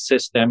quest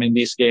system in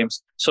these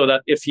games so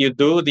that if you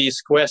do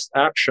these quest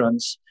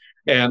actions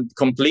and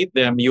complete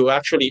them, you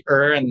actually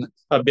earn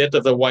a bit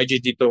of the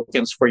YGG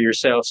tokens for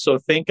yourself. So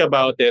think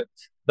about it.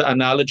 The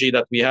analogy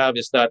that we have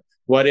is that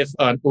what if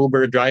an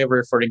Uber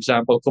driver, for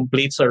example,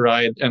 completes a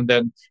ride and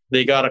then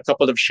they got a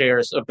couple of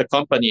shares of the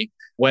company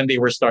when they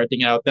were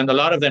starting out? Then a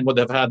lot of them would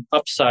have had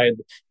upside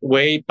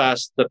way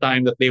past the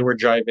time that they were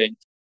driving.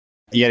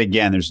 Yet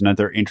again, there's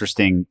another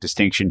interesting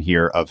distinction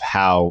here of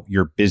how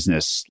your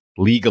business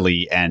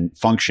legally and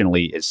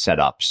functionally is set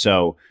up.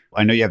 So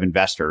I know you have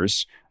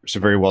investors, so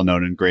very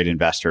well-known and great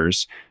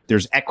investors.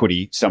 There's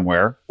equity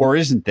somewhere, or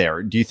isn't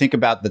there? Do you think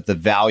about that the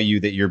value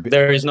that you're...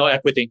 There is no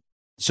equity.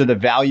 So the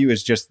value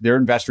is just they're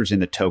investors in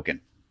the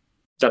token.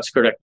 That's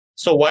correct.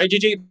 So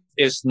YGG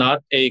is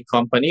not a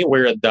company.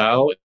 We're a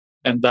DAO.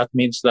 And that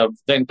means that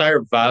the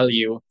entire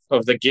value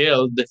of the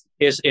guild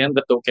is in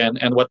the token.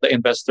 And what the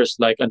investors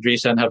like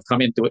Andreessen have come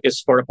into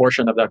is for a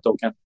portion of that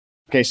token.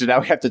 Okay, so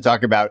now we have to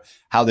talk about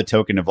how the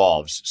token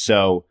evolves.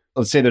 So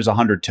let's say there's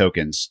 100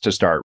 tokens to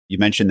start. You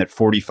mentioned that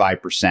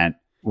 45%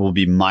 will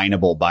be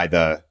mineable by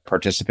the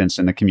participants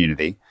in the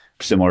community.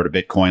 Similar to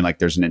Bitcoin, like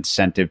there's an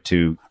incentive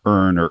to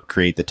earn or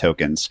create the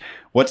tokens.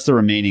 What's the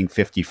remaining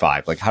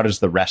 55? Like how does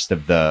the rest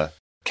of the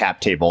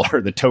cap table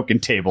or the token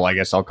table, I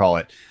guess I'll call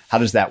it, how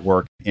does that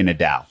work in a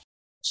DAO?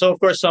 So of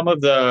course, some of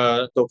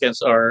the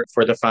tokens are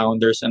for the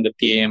founders and the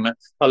team.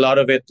 A lot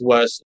of it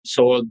was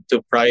sold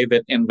to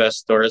private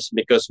investors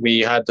because we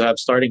had to have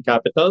starting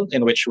capital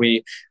in which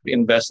we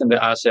invest in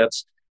the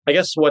assets. I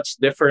guess what's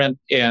different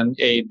in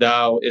a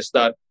DAO is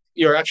that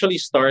you're actually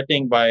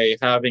starting by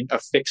having a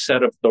fixed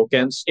set of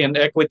tokens. In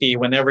equity,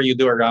 whenever you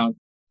do a round,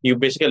 you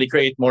basically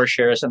create more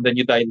shares and then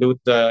you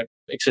dilute the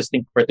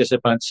existing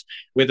participants.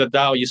 With a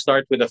DAO, you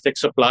start with a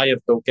fixed supply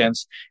of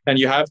tokens and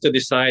you have to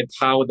decide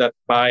how that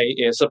pie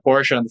is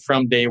apportioned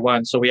from day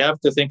one. So we have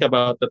to think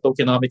about the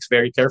tokenomics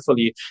very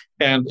carefully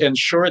and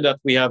ensure that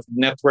we have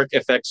network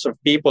effects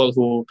of people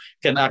who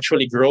can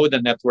actually grow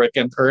the network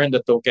and earn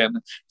the token.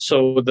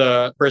 So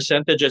the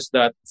percentages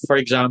that, for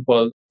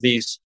example,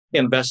 these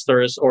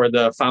investors or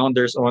the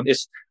founders own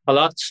is a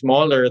lot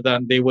smaller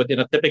than they would in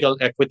a typical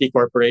equity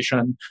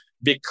corporation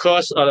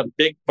because a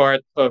big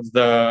part of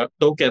the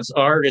tokens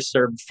are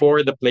reserved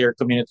for the player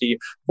community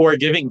who are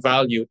giving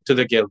value to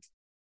the guild.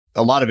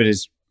 A lot of it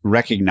is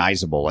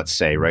recognizable, let's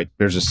say, right?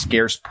 There's a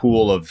scarce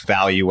pool of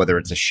value, whether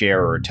it's a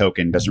share or a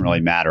token, doesn't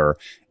really matter.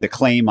 The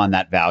claim on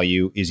that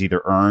value is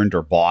either earned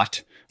or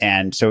bought.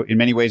 And so in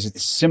many ways,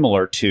 it's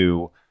similar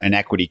to an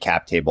equity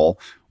cap table.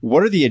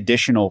 What are the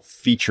additional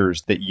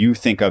features that you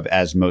think of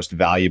as most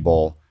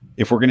valuable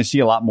if we're going to see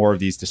a lot more of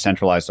these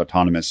decentralized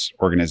autonomous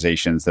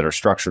organizations that are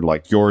structured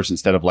like yours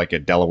instead of like a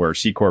Delaware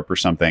C Corp or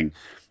something?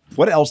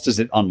 What else does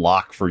it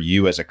unlock for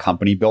you as a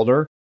company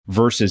builder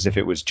versus if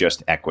it was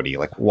just equity?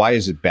 Like, why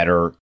is it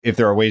better? If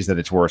there are ways that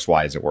it's worse,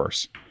 why is it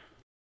worse?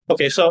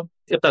 Okay, so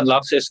it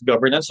unlocks is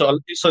governance.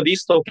 So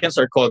these tokens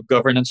are called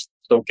governance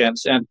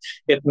tokens, and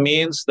it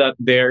means that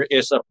there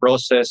is a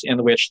process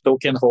in which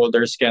token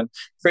holders can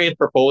create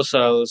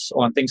proposals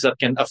on things that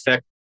can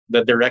affect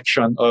the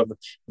direction of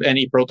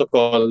any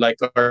protocol like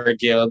our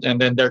guild.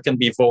 And then there can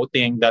be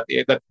voting that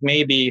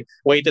may be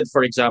weighted,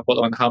 for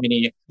example, on how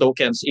many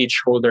tokens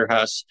each holder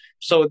has.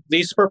 So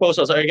these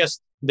proposals, I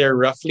guess, they're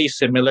roughly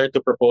similar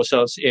to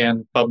proposals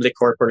in public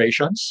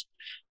corporations.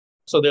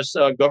 So there's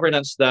a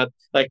governance that,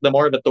 like, the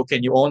more the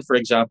token you own, for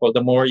example,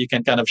 the more you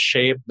can kind of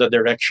shape the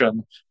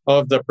direction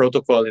of the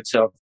protocol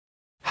itself.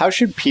 How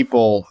should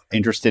people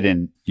interested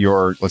in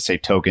your, let's say,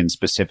 token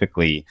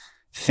specifically,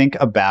 think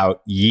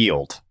about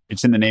yield?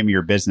 It's in the name of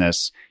your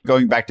business.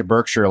 Going back to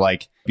Berkshire,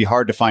 like, it'd be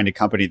hard to find a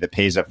company that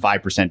pays a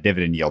 5%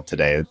 dividend yield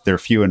today. They're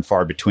few and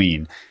far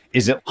between.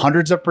 Is it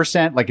hundreds of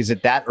percent? Like, is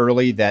it that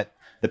early that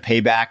the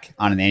payback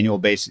on an annual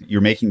basis,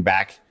 you're making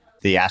back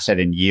the asset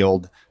in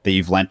yield that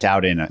you've lent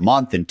out in a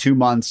month, in 2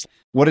 months?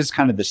 What is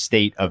kind of the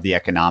state of the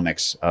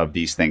economics of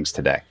these things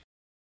today?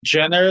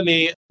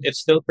 Generally, it's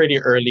still pretty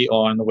early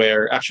on,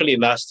 where actually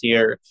last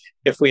year,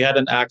 if we had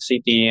an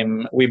Axie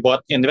team, we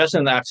invested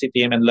in an Axie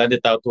team and lent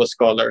it out to a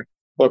scholar.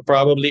 We're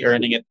probably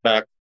earning it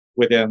back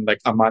within like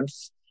a month.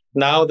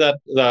 Now that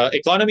the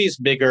economy is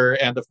bigger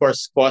and of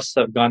course costs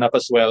have gone up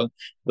as well,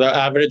 the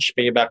average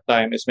payback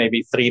time is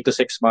maybe 3 to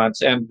 6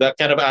 months. And the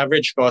kind of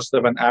average cost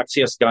of an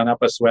Axie has gone up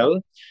as well.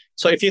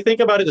 So if you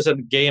think about it as a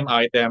game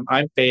item,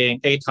 I'm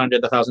paying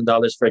 $800,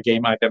 $1,000 for a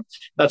game item.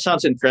 That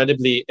sounds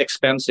incredibly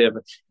expensive.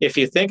 If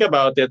you think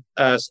about it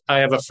as I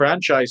have a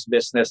franchise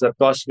business that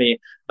cost me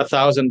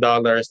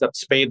 $1,000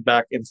 that's paid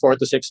back in 4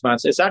 to 6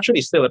 months, it's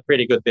actually still a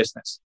pretty good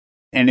business.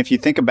 And if you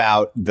think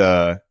about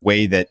the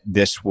way that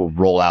this will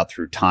roll out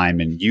through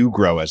time and you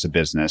grow as a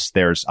business,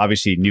 there's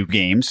obviously new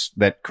games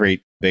that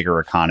create bigger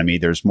economy.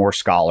 There's more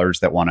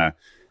scholars that want to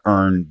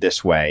earn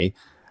this way.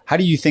 How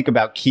do you think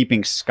about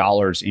keeping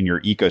scholars in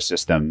your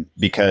ecosystem?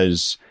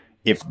 Because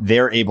if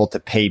they're able to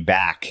pay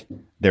back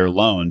their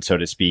loan, so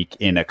to speak,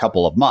 in a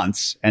couple of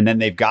months, and then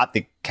they've got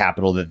the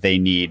capital that they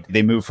need,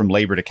 they move from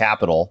labor to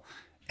capital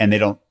and they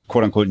don't,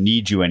 quote unquote,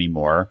 need you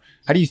anymore.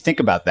 How do you think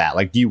about that?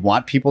 Like, do you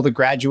want people to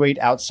graduate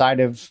outside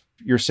of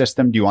your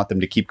system? Do you want them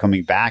to keep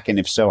coming back? And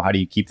if so, how do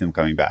you keep them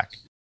coming back?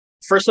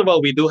 First of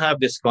all, we do have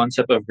this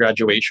concept of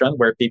graduation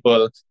where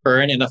people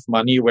earn enough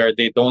money where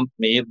they don't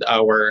need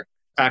our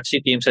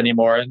Axie teams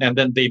anymore. And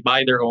then they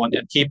buy their own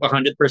and keep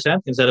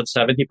 100% instead of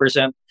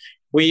 70%.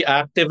 We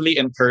actively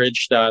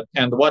encourage that.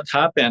 And what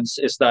happens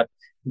is that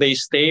they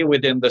stay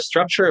within the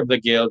structure of the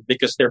guild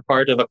because they're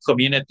part of a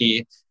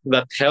community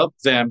that help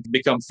them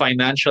become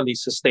financially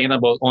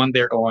sustainable on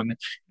their own.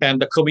 And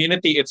the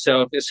community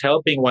itself is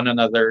helping one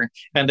another.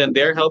 And then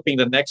they're helping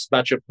the next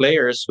batch of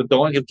players who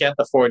can't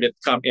afford it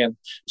come in.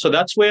 So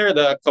that's where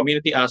the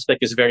community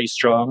aspect is very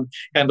strong.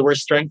 And we're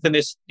strengthening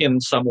this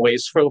in some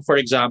ways. For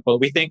example,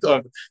 we think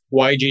of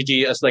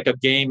YGG as like a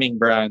gaming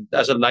brand,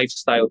 as a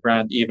lifestyle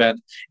brand even.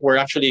 We're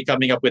actually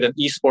coming up with an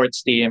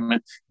esports team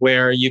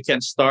where you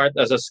can start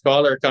as a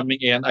scholar coming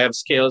in. I have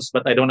skills,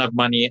 but I don't have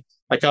money.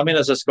 I come in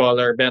as a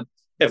scholar, but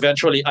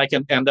eventually I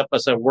can end up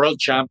as a world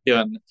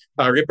champion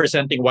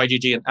representing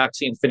YGG and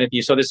Axie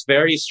Infinity. So this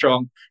very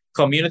strong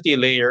community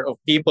layer of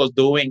people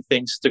doing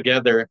things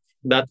together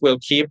that will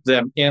keep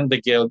them in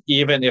the guild,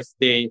 even if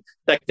they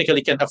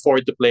technically can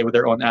afford to play with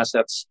their own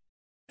assets.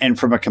 And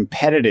from a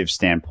competitive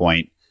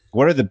standpoint,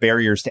 what are the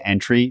barriers to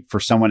entry for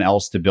someone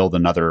else to build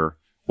another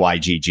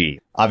YGG?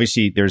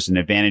 Obviously, there's an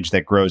advantage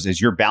that grows as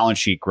your balance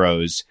sheet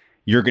grows.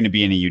 You're going to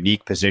be in a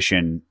unique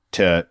position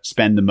to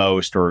spend the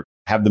most or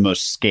have the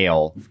most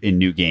scale in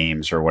new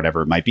games or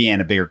whatever it might be,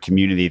 and a bigger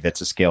community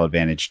that's a scale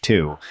advantage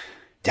too.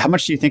 How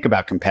much do you think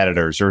about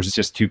competitors, or is it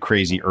just too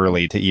crazy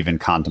early to even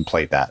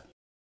contemplate that?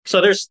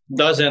 So there's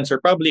dozens or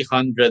probably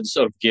hundreds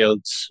of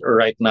guilds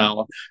right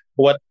now.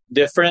 What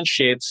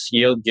differentiates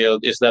Yield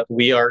Guild is that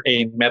we are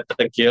a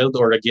meta guild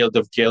or a guild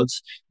of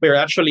guilds. We're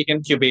actually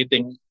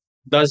incubating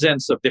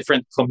dozens of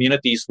different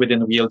communities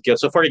within Yield Guild.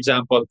 So for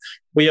example,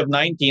 we have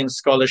 19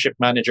 scholarship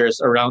managers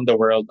around the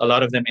world, a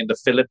lot of them in the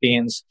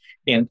Philippines,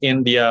 in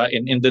India,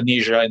 in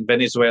Indonesia, in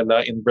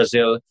Venezuela, in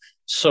Brazil.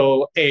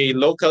 So a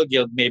local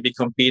guild may be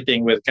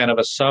competing with kind of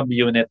a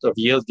subunit of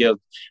Yield Guild.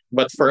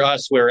 But for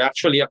us, we're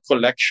actually a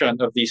collection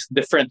of these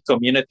different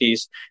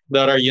communities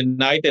that are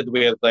united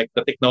with like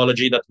the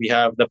technology that we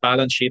have, the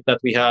balance sheet that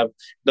we have,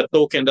 the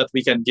token that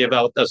we can give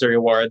out as a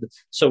reward.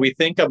 So we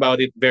think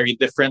about it very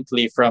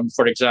differently from,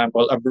 for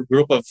example, a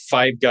group of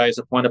 5 guys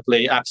that want to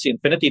play Axie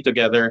Infinity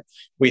together.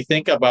 We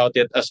think about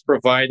it as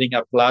providing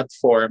a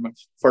platform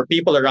for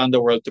people around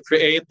the world to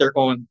create their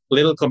own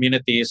little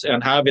communities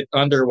and have it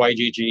under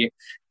YGG,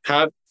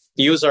 have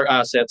use our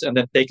assets, and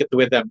then take it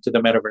with them to the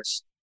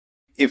metaverse.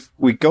 If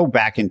we go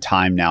back in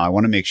time now, I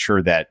want to make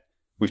sure that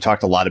we've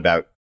talked a lot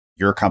about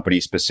your company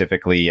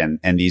specifically and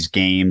these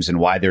games and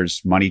why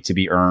there's money to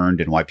be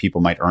earned and why people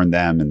might earn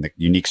them and the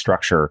unique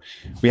structure.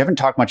 We haven't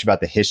talked much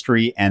about the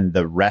history and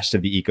the rest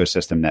of the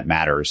ecosystem that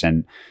matters.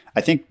 And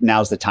I think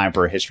now's the time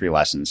for a history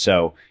lesson.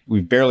 So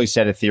we've barely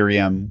said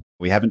Ethereum.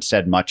 We haven't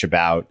said much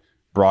about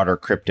broader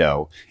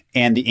crypto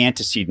and the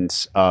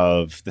antecedents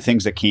of the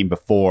things that came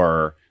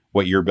before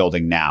what you're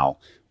building now.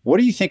 What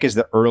do you think is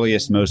the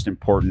earliest, most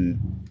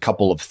important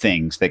couple of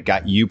things that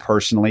got you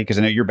personally, because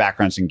I know your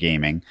background's in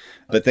gaming,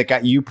 but that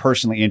got you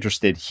personally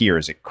interested here?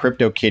 Is it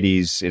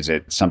CryptoKitties? Is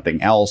it something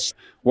else?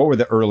 What were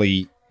the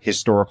early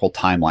historical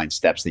timeline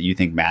steps that you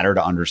think matter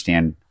to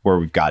understand where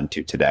we've gotten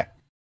to today?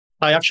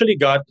 I actually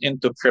got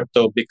into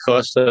crypto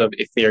because of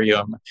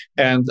Ethereum.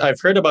 And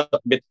I've heard about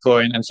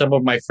Bitcoin, and some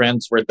of my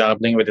friends were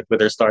dabbling with it with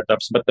their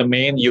startups. But the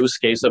main use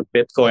case of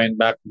Bitcoin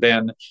back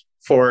then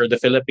for the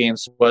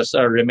Philippines was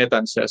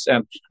remittances.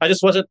 And I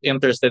just wasn't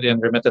interested in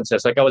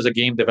remittances. Like I was a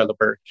game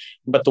developer.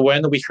 But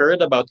when we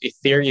heard about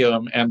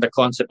Ethereum and the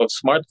concept of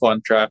smart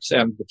contracts,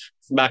 and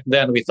back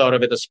then we thought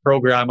of it as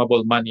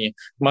programmable money,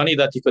 money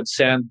that you could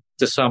send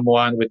to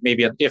someone with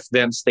maybe an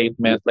if-then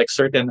statement, like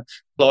certain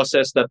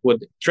clauses that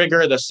would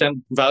trigger the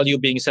send value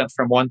being sent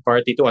from one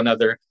party to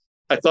another.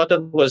 I thought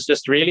it was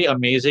just really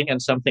amazing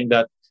and something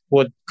that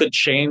could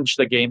change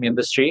the game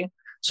industry.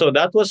 So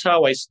that was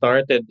how I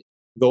started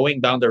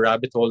going down the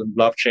rabbit hole in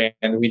blockchain.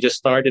 And we just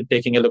started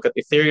taking a look at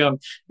Ethereum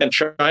and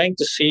trying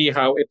to see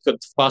how it could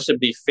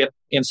possibly fit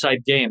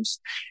inside games.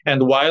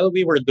 And while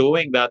we were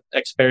doing that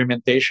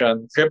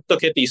experimentation,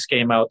 CryptoKitties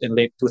came out in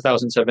late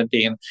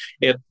 2017.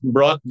 It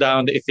brought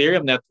down the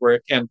Ethereum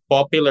network and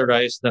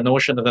popularized the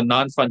notion of a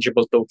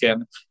non-fungible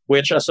token,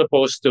 which as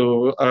opposed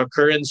to a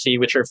currency,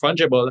 which are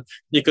fungible,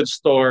 you could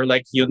store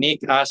like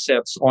unique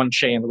assets on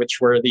chain, which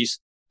were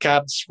these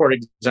cats, for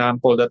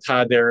example, that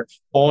had their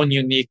own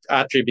unique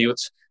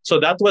attributes. So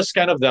that was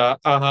kind of the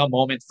aha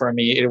moment for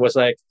me. It was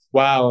like,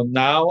 wow,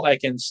 now I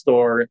can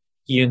store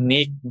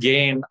unique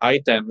game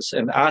items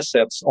and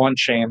assets on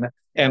chain,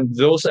 and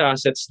those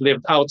assets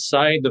lived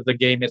outside of the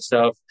game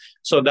itself.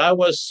 So that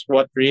was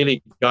what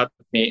really got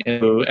me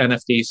into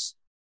NFTs.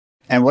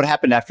 And what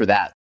happened after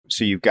that?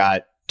 So you've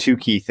got two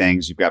key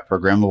things. You've got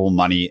programmable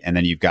money, and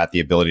then you've got the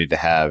ability to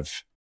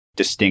have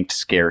distinct,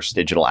 scarce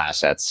digital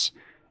assets.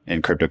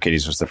 And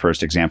CryptoKitties was the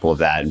first example of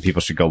that. And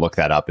people should go look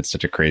that up. It's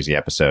such a crazy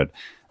episode.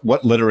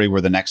 What literally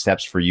were the next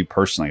steps for you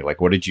personally?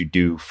 Like, what did you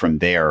do from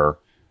there?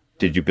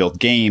 Did you build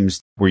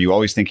games? Were you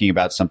always thinking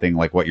about something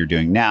like what you're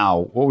doing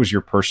now? What was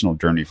your personal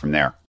journey from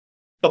there?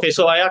 Okay,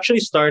 so I actually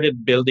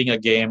started building a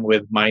game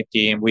with my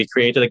team. We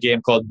created a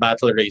game called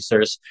Battle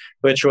Racers,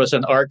 which was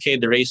an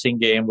arcade racing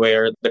game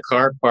where the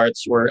car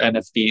parts were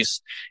NFTs.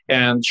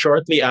 And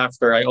shortly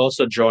after, I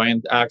also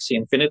joined Axie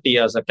Infinity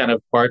as a kind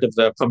of part of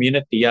the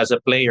community as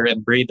a player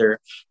and breeder.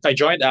 I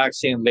joined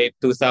Axie in late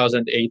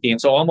 2018,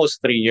 so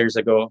almost 3 years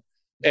ago.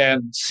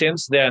 And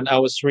since then, I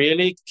was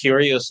really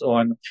curious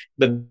on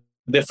the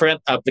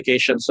different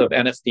applications of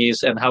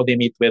NFTs and how they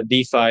meet with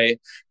DeFi,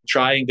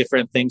 trying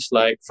different things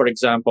like, for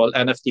example,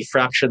 NFT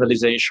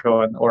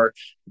fractionalization or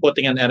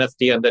putting an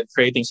NFT and then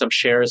creating some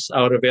shares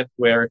out of it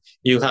where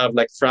you have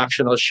like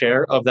fractional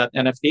share of that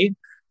NFT.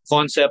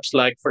 Concepts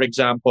like, for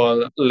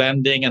example,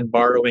 lending and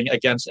borrowing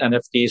against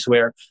NFTs,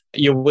 where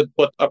you would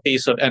put a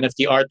piece of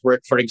NFT artwork,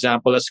 for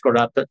example, as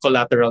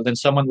collateral, then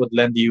someone would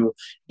lend you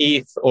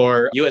ETH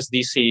or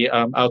USDC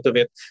out of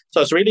it.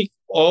 So I was really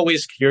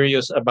always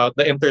curious about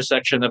the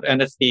intersection of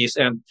NFTs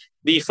and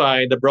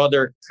DeFi, the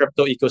broader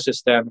crypto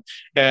ecosystem.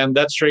 And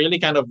that's really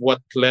kind of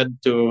what led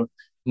to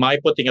my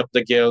putting up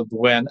the guild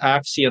when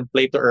Axie and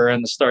Play to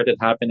Earn started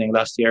happening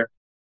last year.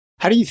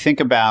 How do you think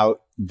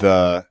about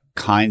the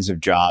kinds of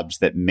jobs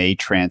that may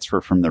transfer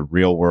from the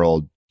real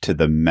world to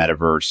the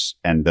metaverse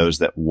and those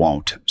that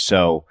won't?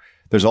 So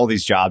there's all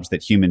these jobs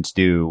that humans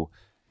do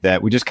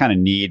that we just kind of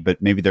need,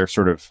 but maybe they're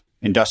sort of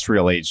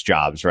industrial age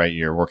jobs, right?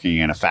 You're working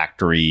in a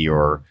factory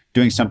or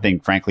doing something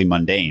frankly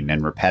mundane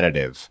and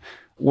repetitive.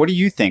 What do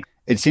you think?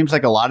 It seems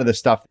like a lot of the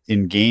stuff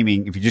in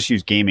gaming, if you just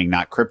use gaming,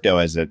 not crypto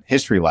as a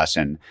history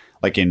lesson,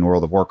 like in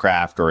World of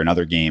Warcraft or in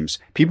other games,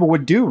 people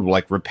would do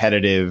like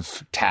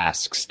repetitive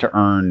tasks to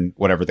earn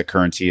whatever the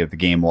currency of the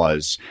game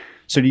was.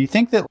 So do you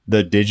think that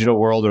the digital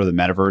world or the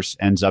metaverse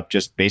ends up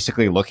just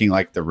basically looking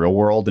like the real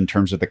world in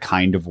terms of the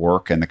kind of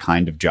work and the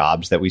kind of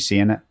jobs that we see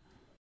in it?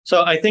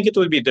 So I think it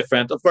will be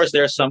different. Of course,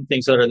 there are some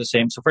things that are the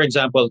same. So for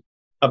example,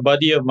 a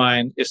buddy of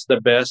mine is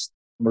the best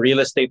real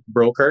estate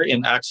broker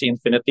in Axie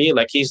Infinity.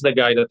 Like he's the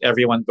guy that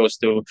everyone goes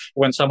to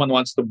when someone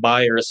wants to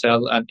buy or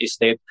sell an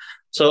estate.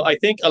 So I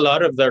think a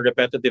lot of the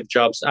repetitive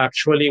jobs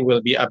actually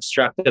will be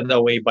abstracted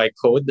away by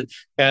code.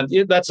 And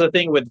that's the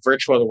thing with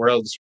virtual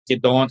worlds. You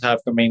don't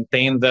have to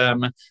maintain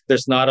them.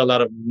 There's not a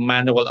lot of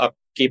manual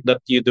upkeep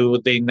that you do.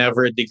 They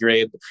never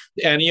degrade.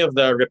 Any of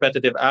the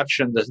repetitive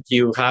action that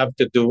you have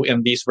to do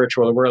in these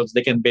virtual worlds,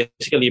 they can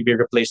basically be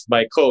replaced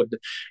by code.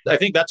 I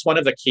think that's one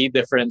of the key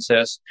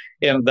differences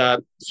in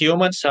that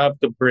humans have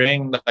to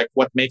bring like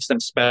what makes them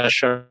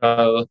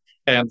special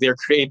and their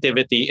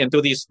creativity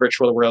into these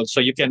virtual worlds. So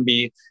you can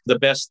be the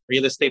best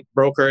real estate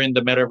broker in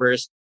the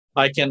metaverse.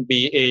 I can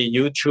be a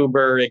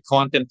YouTuber, a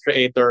content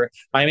creator.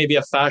 I may be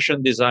a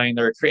fashion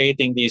designer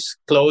creating these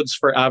clothes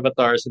for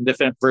avatars in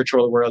different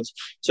virtual worlds.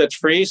 So it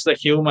frees the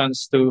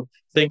humans to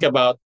think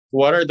about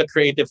what are the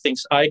creative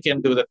things I can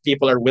do that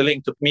people are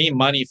willing to pay me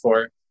money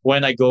for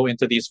when I go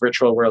into these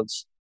virtual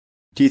worlds.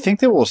 Do you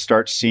think that we'll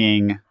start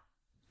seeing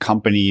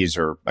companies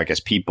or I guess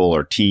people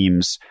or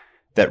teams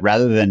that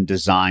rather than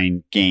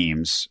design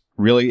games,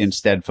 really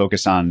instead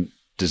focus on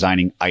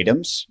designing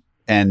items,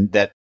 and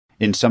that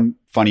in some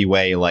funny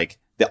way, like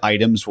the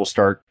items will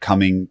start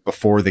coming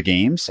before the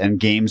games and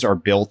games are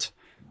built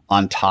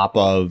on top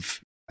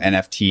of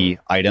NFT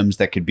items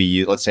that could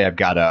be, let's say I've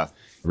got a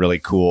really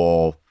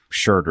cool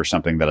shirt or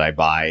something that I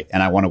buy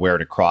and I want to wear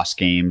it across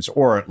games,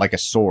 or like a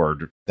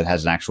sword that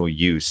has an actual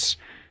use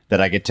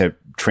that I get to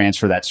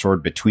transfer that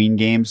sword between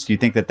games. Do you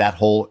think that that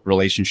whole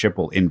relationship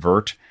will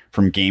invert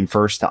from game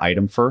first to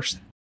item first?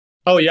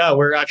 Oh, yeah,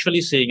 we're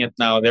actually seeing it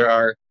now. There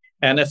are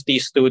NFT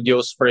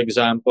studios, for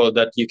example,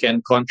 that you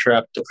can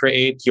contract to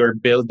create your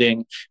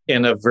building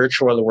in a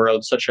virtual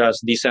world, such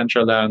as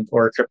Decentraland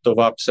or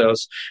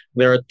CryptoVoxels.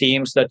 There are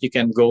teams that you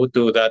can go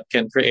to that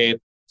can create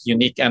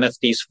unique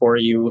NFTs for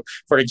you.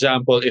 For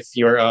example, if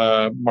you're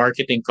a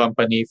marketing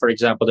company, for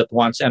example, that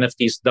wants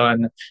NFTs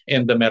done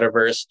in the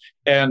metaverse.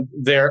 And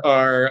there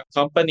are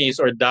companies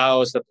or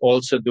DAOs that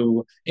also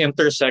do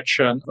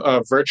intersection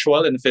of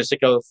virtual and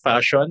physical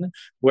fashion,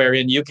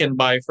 wherein you can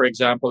buy, for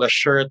example, a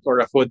shirt or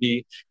a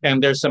hoodie,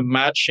 and there's a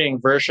matching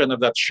version of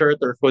that shirt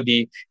or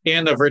hoodie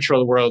in a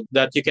virtual world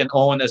that you can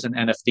own as an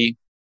NFT.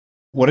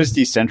 What is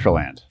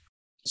Decentraland?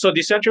 So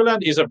Decentraland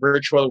is a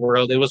virtual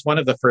world. It was one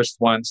of the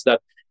first ones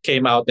that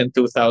came out in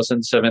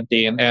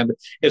 2017. And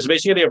it's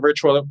basically a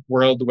virtual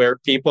world where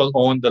people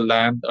own the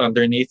land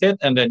underneath it,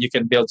 and then you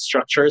can build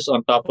structures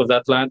on top of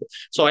that land.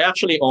 So I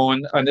actually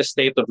own an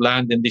estate of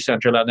land in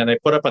Decentraland, and I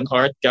put up an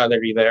art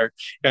gallery there.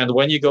 And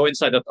when you go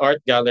inside that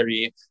art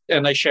gallery,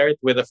 and I share it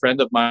with a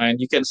friend of mine,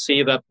 you can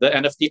see that the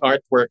NFT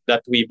artwork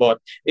that we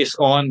bought is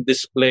on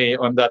display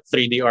on that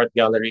 3D art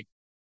gallery.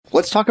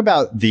 Let's talk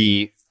about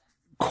the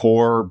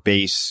core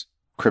base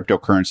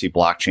cryptocurrency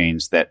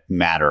blockchains that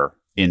matter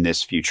in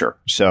this future.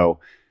 So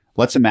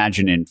let's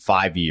imagine in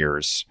 5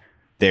 years,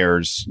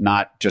 there's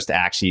not just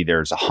Axie,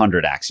 there's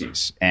 100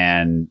 Axies.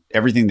 And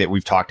everything that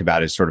we've talked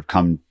about has sort of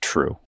come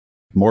true.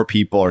 More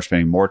people are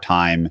spending more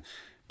time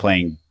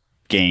playing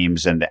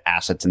games, and the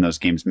assets in those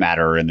games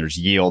matter, and there's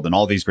yield and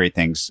all these great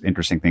things,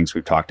 interesting things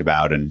we've talked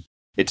about. And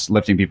it's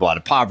lifting people out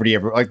of poverty,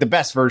 like the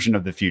best version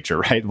of the future,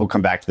 right? We'll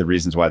come back to the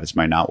reasons why this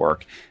might not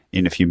work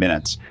in a few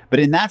minutes. But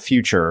in that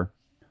future,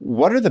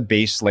 what are the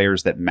base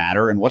layers that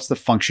matter, and what's the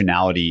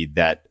functionality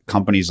that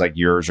companies like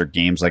yours or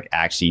games like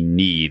Axie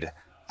need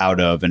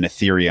out of an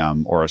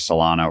Ethereum or a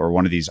Solana or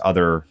one of these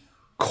other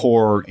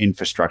core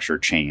infrastructure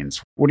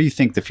chains? What do you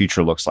think the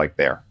future looks like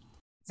there?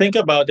 Think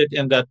about it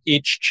in that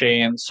each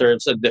chain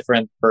serves a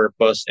different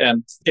purpose.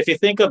 And if you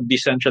think of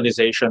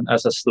decentralization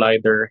as a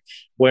slider,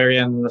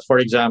 wherein, for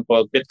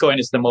example, Bitcoin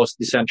is the most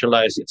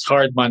decentralized, it's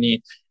hard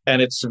money,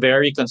 and it's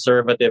very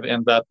conservative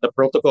in that the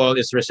protocol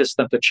is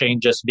resistant to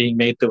changes being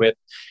made to it.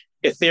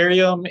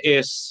 Ethereum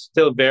is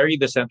still very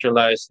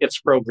decentralized. It's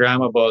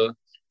programmable,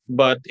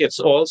 but it's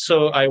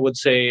also, I would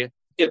say,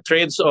 it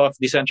trades off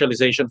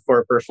decentralization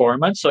for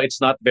performance. So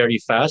it's not very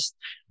fast,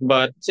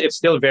 but it's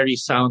still very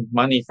sound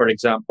money, for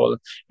example.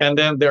 And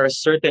then there are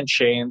certain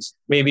chains,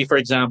 maybe, for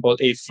example,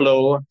 a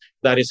flow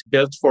that is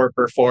built for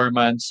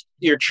performance.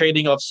 You're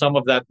trading off some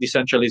of that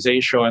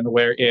decentralization,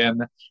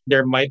 wherein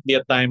there might be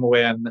a time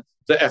when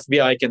the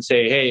FBI can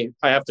say, hey,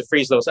 I have to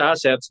freeze those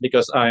assets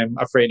because I'm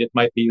afraid it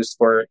might be used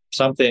for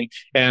something.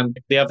 And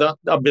they have the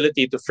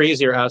ability to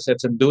freeze your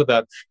assets and do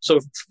that. So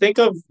think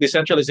of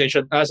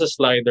decentralization as a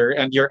slider,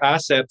 and your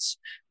assets,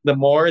 the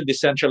more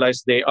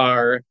decentralized they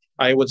are,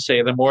 I would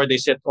say, the more they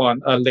sit on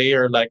a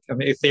layer like an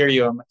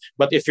Ethereum.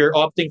 But if you're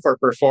opting for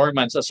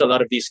performance, as a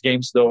lot of these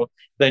games though,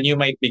 then you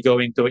might be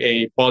going to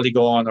a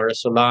Polygon or a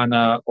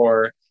Solana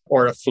or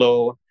a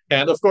Flow.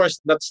 And of course,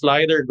 that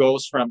slider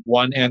goes from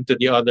one end to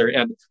the other,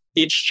 and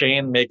each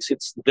chain makes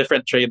its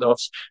different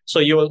trade-offs. So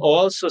you will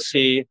also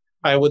see,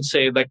 I would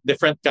say, like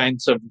different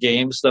kinds of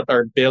games that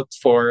are built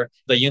for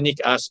the unique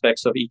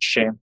aspects of each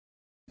chain.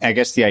 I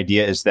guess the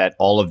idea is that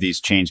all of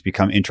these chains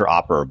become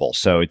interoperable.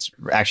 So it's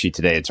actually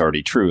today, it's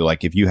already true.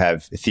 Like if you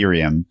have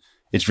Ethereum,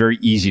 it's very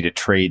easy to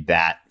trade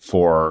that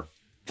for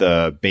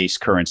the base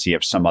currency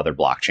of some other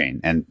blockchain.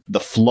 And the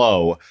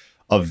flow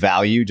of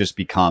value just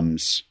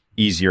becomes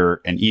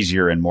easier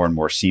and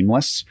more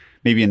seamless.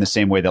 Maybe in the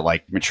same way that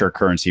like mature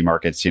currency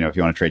markets, if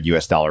you want to trade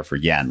US dollar for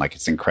yen, like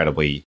it's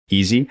incredibly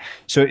easy.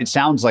 So it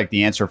sounds like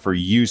the answer for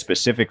you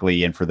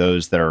specifically, and for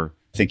those that are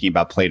thinking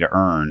about play to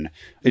earn,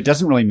 it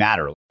doesn't really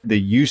matter. The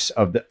use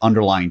of the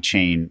underlying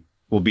chain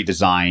will be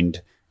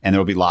designed and there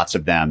will be lots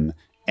of them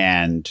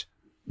and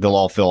they'll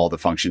all fill all the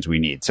functions we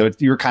need. So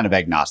you're kind of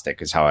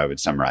agnostic is how I would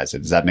summarize it.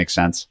 Does that make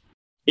sense?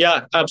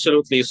 Yeah,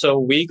 absolutely. So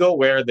we go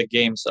where the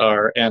games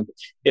are. And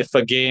if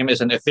a game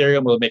is an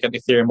Ethereum, we'll make an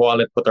Ethereum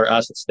wallet, put our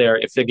assets there.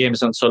 If the game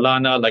is on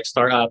Solana, like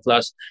Star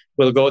Atlas,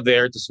 we'll go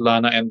there to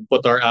Solana and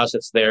put our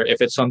assets there.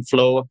 If it's on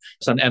Flow,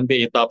 it's an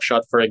NBA Top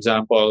Shot, for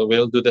example,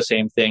 we'll do the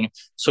same thing.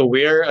 So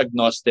we're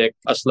agnostic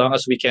as long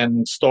as we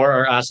can store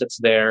our assets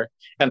there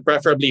and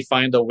preferably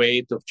find a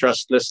way to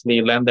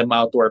trustlessly lend them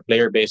out to our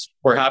player base.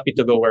 We're happy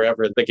to go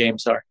wherever the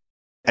games are.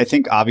 I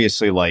think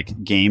obviously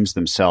like games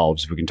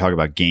themselves, if we can talk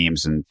about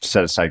games and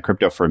set aside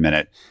crypto for a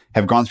minute,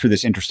 have gone through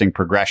this interesting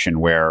progression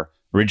where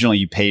originally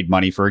you paid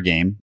money for a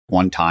game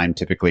one time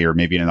typically, or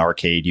maybe in an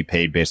arcade you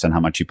paid based on how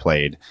much you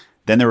played.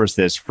 Then there was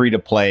this free to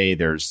play,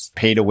 there's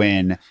pay to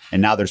win,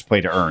 and now there's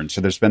play to earn.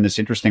 So there's been this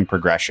interesting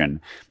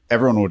progression.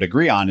 Everyone would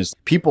agree on is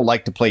people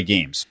like to play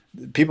games.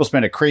 People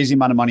spend a crazy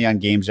amount of money on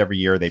games every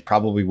year. They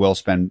probably will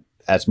spend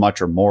as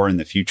much or more in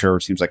the future.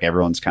 It seems like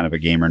everyone's kind of a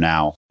gamer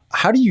now.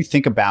 How do you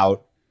think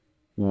about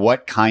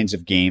what kinds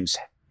of games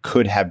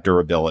could have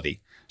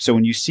durability? So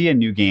when you see a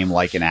new game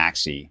like an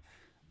Axie,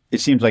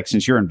 it seems like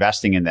since you're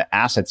investing in the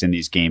assets in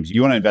these games,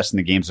 you want to invest in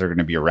the games that are going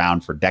to be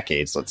around for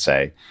decades, let's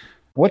say.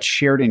 What's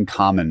shared in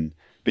common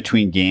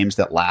between games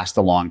that last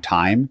a long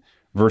time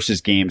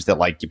versus games that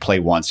like you play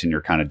once and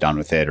you're kind of done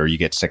with it or you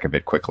get sick of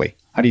it quickly?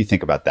 How do you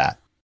think about that?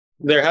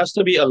 There has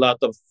to be a lot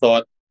of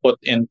thought put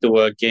into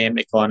a game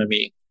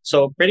economy.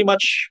 So pretty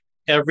much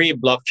every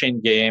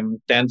blockchain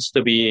game tends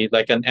to be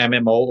like an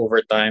MMO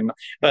over time.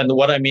 And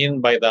what I mean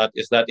by that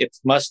is that it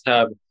must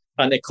have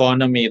an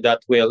economy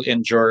that will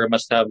endure,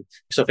 must have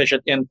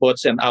sufficient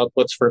inputs and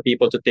outputs for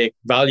people to take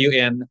value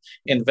in,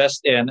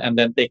 invest in, and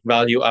then take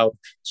value out.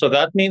 So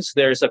that means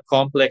there's a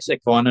complex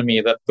economy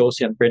that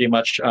goes in pretty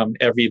much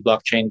every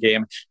blockchain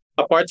game.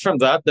 Apart from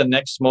that, the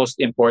next most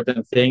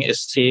important thing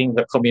is seeing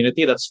the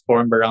community that's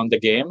formed around the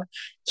game.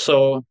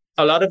 So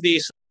a lot of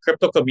these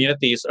crypto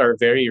communities are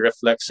very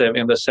reflexive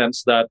in the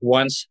sense that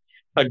once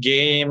a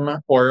game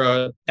or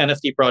a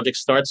NFT project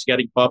starts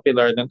getting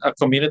popular, then a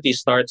community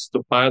starts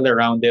to pile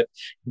around it,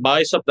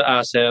 buys up the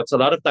assets, a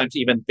lot of times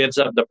even bids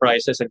up the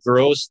prices and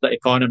grows the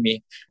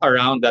economy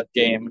around that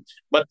game.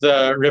 But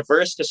the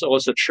reverse is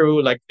also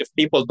true. Like if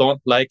people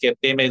don't like it,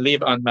 they may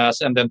leave en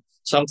masse, and then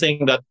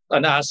something that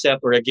an asset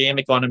or a game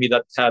economy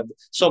that had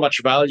so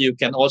much value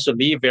can also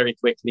leave very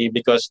quickly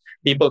because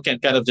people can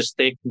kind of just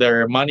take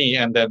their money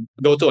and then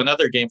go to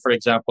another game, for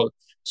example.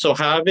 So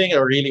having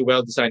a really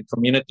well-designed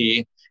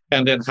community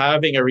and then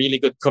having a really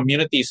good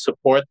community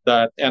support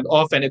that. And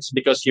often it's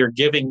because you're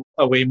giving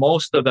away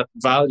most of that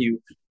value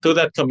to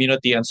that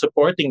community and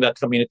supporting that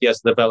community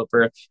as a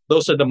developer.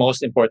 Those are the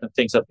most important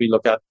things that we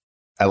look at.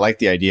 I like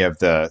the idea of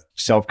the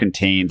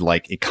self-contained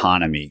like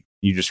economy.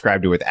 You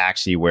described it with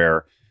Axie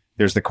where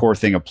there's the core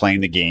thing of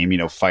playing the game,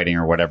 fighting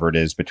or whatever it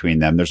is between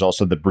them. There's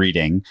also the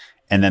breeding.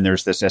 And then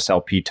there's this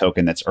SLP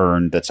token that's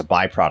earned that's a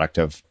byproduct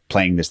of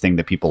playing this thing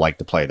that people like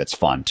to play that's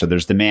fun. So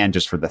there's demand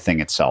just for the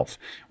thing itself,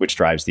 which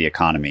drives the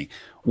economy.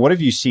 What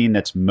have you seen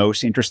that's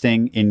most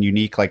interesting in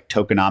unique like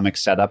tokenomic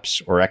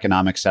setups or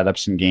economic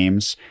setups in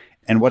games?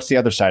 And what's the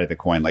other side of the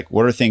coin? Like,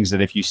 what are things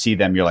that if you see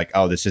them, you're like,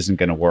 oh, this isn't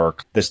going to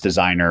work. This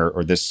designer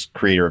or this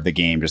creator of the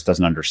game just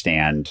doesn't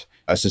understand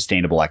a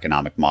sustainable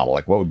economic model.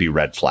 Like, what would be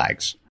red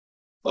flags?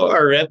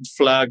 A red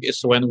flag is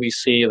when we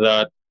see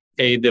that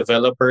a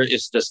developer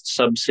is just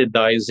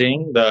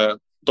subsidizing the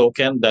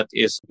token that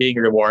is being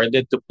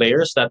rewarded to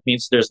players. That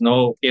means there's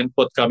no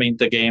input coming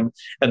to the game.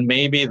 And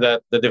maybe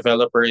that the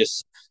developer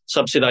is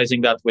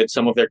subsidizing that with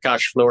some of their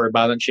cash flow or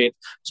balance sheet.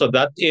 So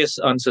that is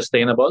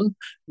unsustainable.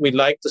 We'd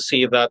like to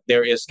see that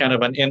there is kind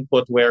of an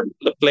input where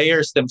the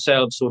players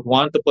themselves would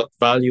want to put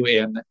value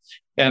in,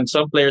 and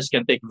some players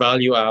can take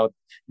value out.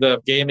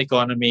 The game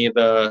economy,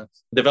 the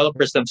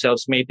developers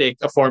themselves may take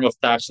a form of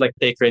tax, like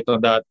take rate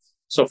on that.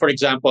 So, for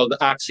example, the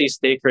Axie's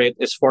take rate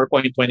is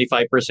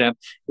 4.25%,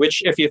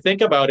 which, if you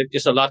think about it,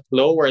 is a lot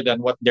lower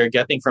than what they're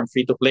getting from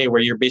free-to-play,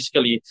 where you're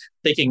basically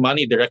taking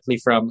money directly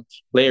from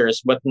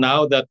players. But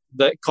now that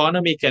the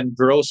economy can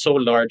grow so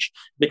large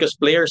because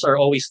players are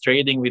always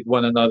trading with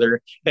one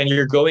another, and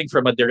you're going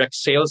from a direct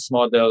sales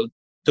model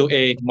to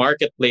a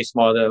marketplace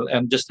model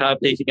and just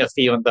taking a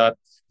fee on that,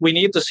 we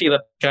need to see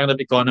that kind of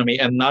economy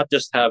and not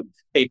just have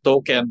a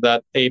token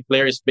that a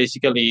player is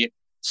basically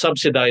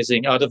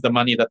subsidizing out of the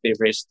money that they've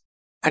raised.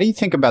 How do you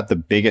think about the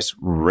biggest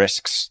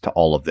risks to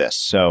all of this?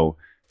 So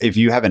if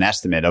you have an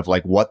estimate of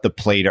like what the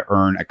play to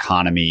earn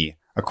economy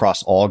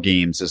across all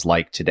games is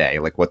like today,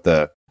 like what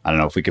the I don't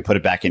know if we could put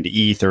it back into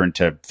ETH or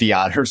into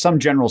fiat or some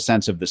general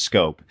sense of the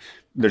scope.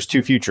 There's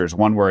two futures,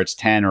 one where it's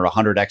 10 or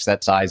 100x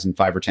that size in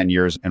 5 or 10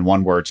 years, and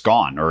one where it's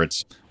gone or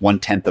it's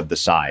 1/10 of the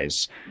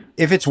size.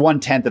 If it's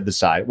 1/10 of the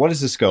size, what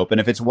is the scope? And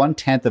if it's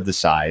 1/10 of the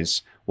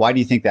size, why do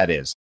you think that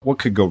is? What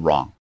could go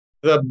wrong?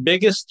 The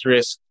biggest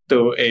risk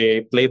to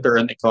a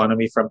play-to-earn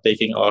economy from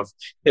taking off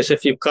is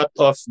if you cut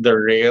off the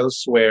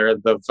rails where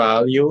the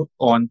value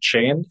on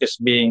chain is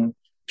being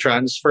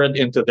transferred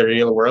into the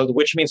real world,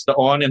 which means the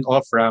on and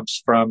off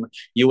ramps from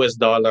US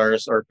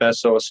dollars or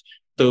pesos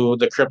to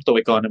the crypto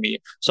economy.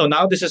 So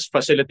now this is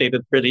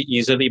facilitated pretty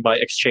easily by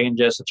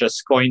exchanges such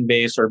as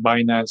Coinbase or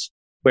Binance,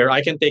 where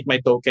I can take my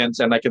tokens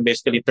and I can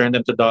basically turn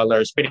them to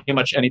dollars pretty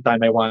much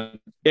anytime I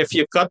want. If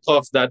you cut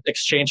off that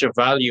exchange of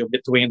value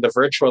between the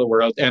virtual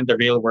world and the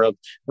real world,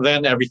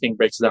 then everything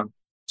breaks down.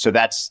 So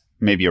that's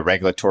maybe a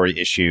regulatory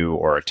issue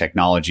or a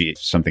technology, if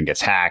something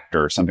gets hacked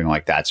or something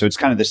like that. So it's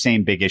kind of the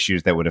same big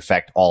issues that would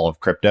affect all of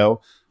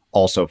crypto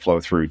also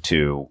flow through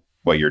to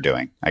what you're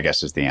doing, I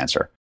guess is the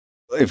answer.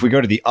 If we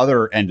go to the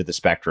other end of the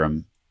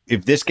spectrum,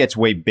 if this gets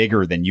way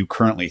bigger than you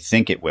currently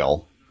think it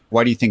will,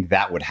 why do you think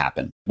that would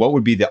happen? What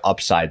would be the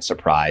upside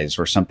surprise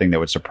or something that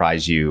would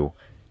surprise you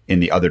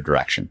in the other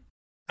direction?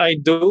 I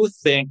do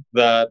think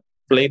that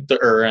play to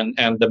earn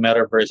and the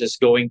metaverse is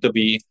going to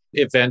be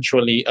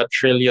eventually $1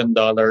 trillion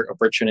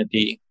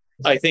opportunity.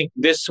 I think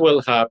this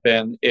will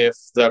happen if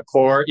the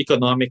core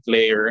economic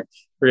layer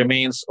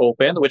remains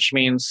open, which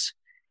means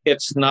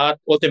it's not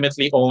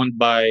ultimately owned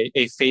by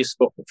a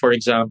Facebook, for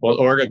example,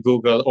 or a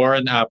Google or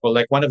an Apple,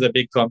 like one of the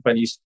big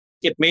companies.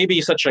 It may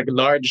be such a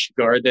large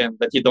garden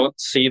that you don't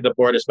see the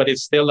borders, but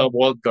it's still a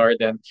walled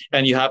garden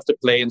and you have to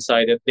play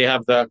inside it. They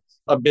have the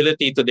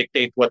ability to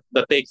dictate what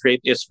the take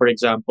rate is, for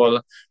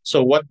example.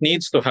 So what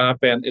needs to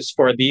happen is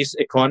for these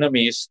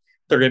economies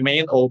to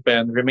remain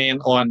open, remain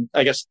on,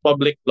 I guess,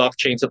 public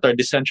blockchains that are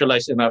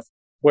decentralized enough,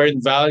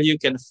 wherein value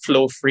can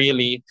flow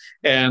freely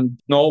and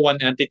no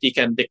one entity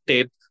can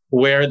dictate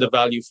where the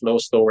value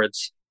flows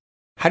towards.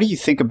 How do you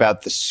think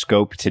about the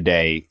scope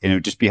today? And it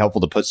would just be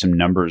helpful to put some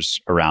numbers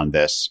around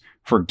this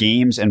for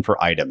games and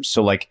for items.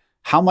 So like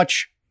how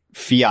much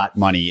fiat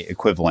money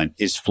equivalent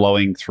is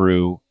flowing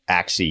through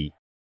Axie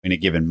in a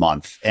given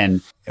month?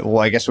 And well,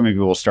 I guess maybe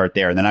we'll start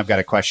there. And then I've got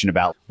a question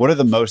about what are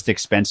the most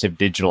expensive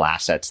digital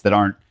assets that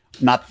aren't,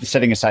 not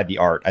setting aside the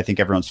art. I think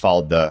everyone's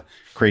followed the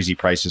crazy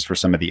prices for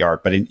some of the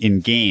art, but in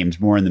games,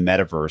 more in the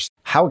metaverse,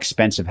 how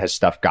expensive has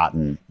stuff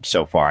gotten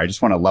so far? I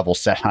just want to level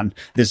set on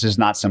this is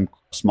not some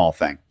small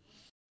thing.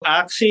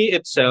 Axie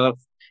itself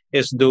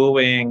is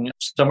doing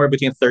somewhere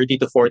between $30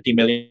 to $40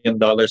 million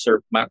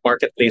or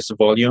marketplace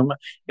volume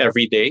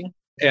every day.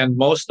 And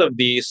most of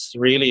these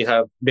really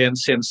have been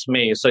since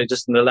May. So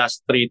just in the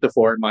last 3 to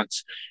 4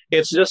 months,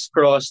 it's just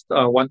crossed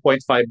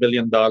 $1.5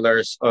 billion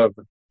of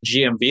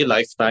GMV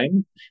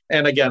lifetime.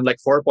 And again, like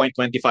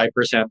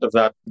 4.25% of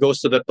that goes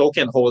to the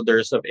token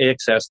holders of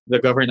AXS, the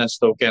governance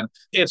token.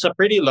 It's a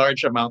pretty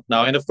large amount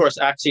now. And of course,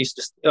 Axie is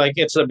just like,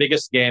 it's the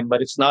biggest game,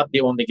 but it's not the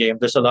only game.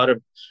 There's a lot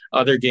of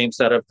other games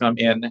that have come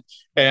in.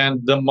 And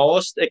the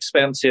most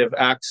expensive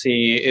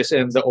Axie is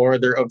in the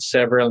order of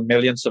several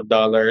millions of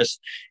dollars.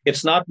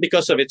 It's not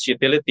because of its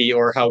utility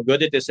or how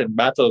good it is in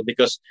battle,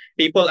 because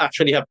people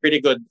actually have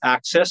pretty good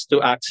access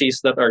to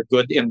Axies that are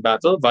good in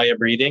battle via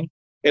breeding.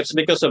 It's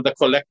because of the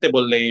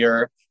collectible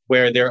layer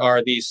where there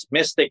are these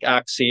mystic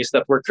Axies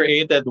that were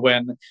created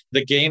when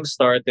the game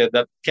started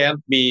that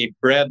can't be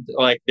bred,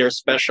 like they're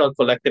special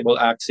collectible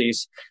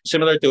Axies,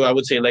 similar to, I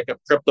would say, like a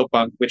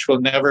CryptoPunk, which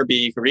will never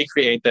be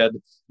recreated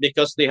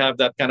because they have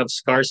that kind of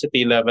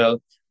scarcity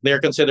level. They're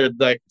considered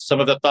like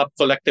some of the top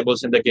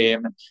collectibles in the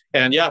game.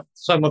 And yeah,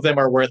 some of them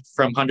are worth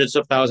from hundreds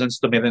of thousands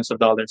to millions of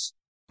dollars.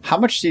 How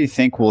much do you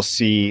think we'll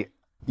see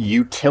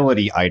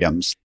utility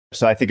items?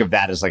 So I think of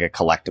that as like a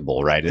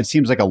collectible, right? It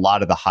seems like a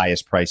lot of the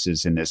highest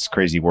prices in this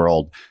crazy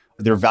world,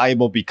 they're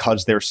valuable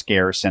because they're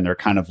scarce and they're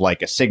kind of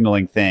like a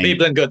signaling thing.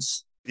 Viblen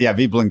goods. Yeah,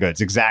 Viblen goods,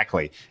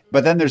 exactly.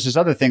 But then there's this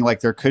other thing, like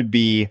there could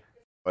be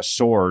a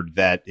sword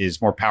that is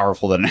more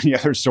powerful than any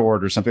other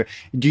sword or something.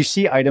 Do you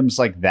see items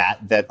like that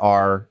that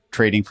are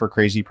trading for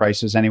crazy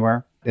prices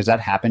anywhere? Has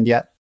that happened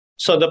yet?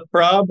 So the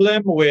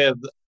problem with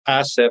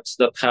assets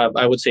that have,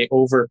 I would say,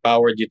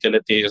 overpowered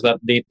utility is that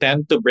they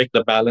tend to break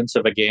the balance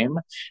of a game.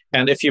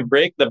 And if you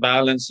break the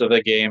balance of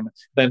the game,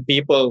 then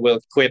people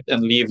will quit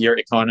and leave your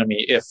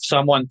economy. If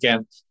someone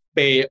can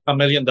pay $1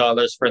 million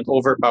for an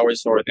overpowered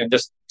sword and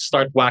just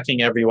start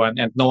whacking everyone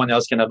and no one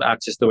else can have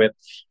access to it.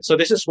 So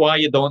this is why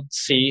you don't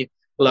see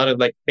a lot of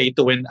like pay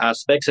to win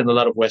aspects in a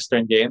lot of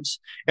Western games.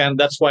 And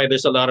that's why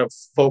there's a lot of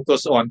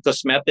focus on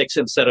cosmetics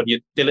instead of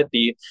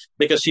utility,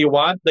 because you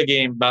want the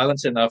game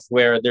balanced enough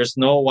where there's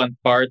no one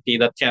party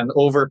that can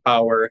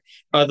overpower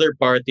other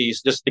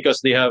parties just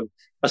because they have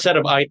a set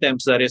of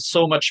items that is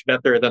so much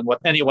better than what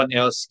anyone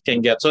else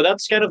can get. So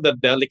that's kind of the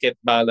delicate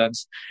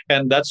balance.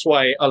 And that's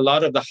why a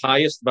lot of the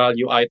highest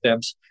value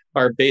items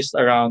are based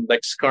around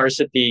like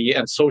scarcity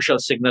and social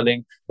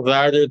signaling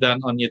rather than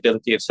on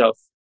utility itself.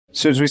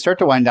 So as we start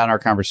to wind down our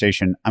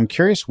conversation, I'm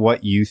curious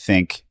what you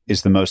think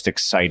is the most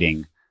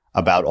exciting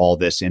about all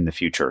this in the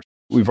future?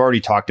 We've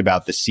already talked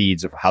about the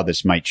seeds of how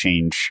this might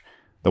change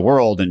the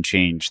world and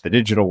change the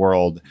digital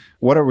world.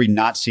 What are we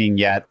not seeing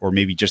yet, or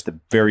maybe just the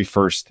very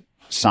first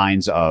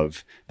signs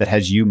of, that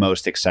has you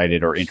most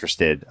excited or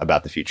interested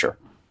about the future?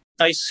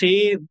 I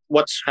see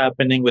what's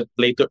happening with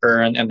play to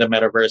earn and the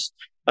metaverse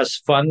as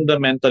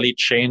fundamentally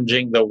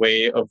changing the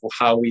way of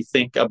how we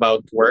think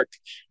about work.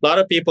 A lot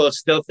of people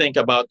still think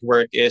about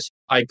work is,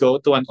 I go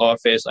to an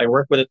office, I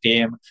work with a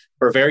team,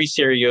 we're very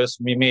serious,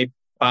 we may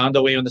pound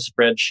away on the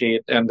spreadsheet,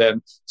 and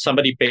then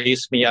somebody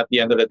pays me at the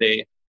end of the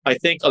day. I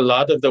think a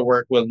lot of the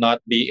work will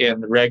not be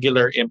in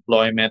regular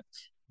employment,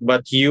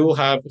 but you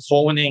have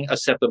honing a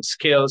set of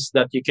skills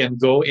that you can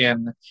go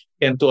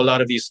into a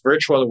lot of these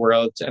virtual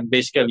worlds and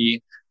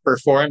basically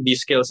perform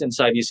these skills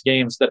inside these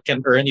games that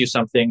can earn you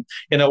something.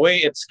 In a way,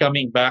 it's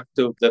coming back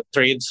to the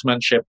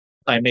tradesmanship.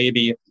 I may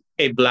be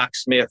a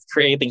blacksmith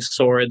creating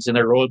swords in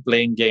a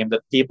role-playing game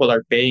that people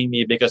are paying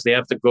me because they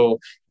have to go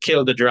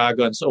kill the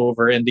dragons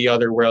over in the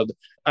other world.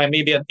 I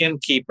may be an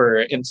innkeeper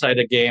inside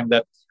a game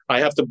that I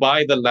have to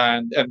buy the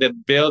land and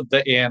then build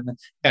the inn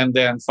and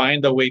then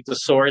find a way to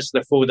source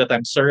the food that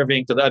I'm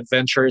serving to the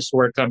adventurers who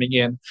are coming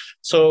in.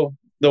 So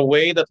the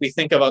way that we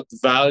think about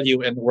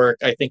value and work,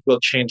 I think,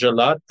 will change a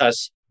lot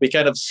as we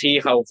kind of see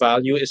how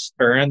value is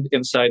earned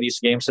inside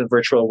these games and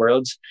virtual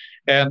worlds.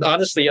 And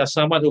honestly, as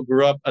someone who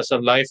grew up as a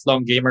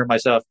lifelong gamer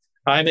myself,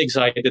 I'm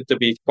excited to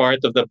be part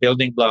of the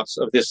building blocks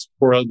of this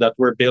world that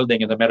we're building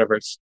in the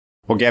metaverse.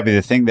 Well, Gabby,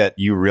 the thing that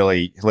you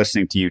really,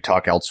 listening to you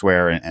talk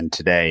elsewhere and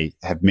today,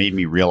 have made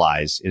me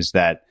realize is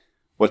that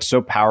what's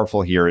so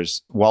powerful here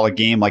is, while a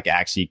game like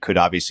Axie could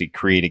obviously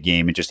create a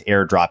game and just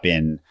airdrop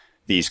in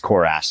these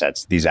core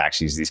assets, these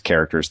Axies, these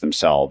characters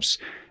themselves,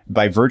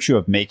 by virtue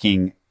of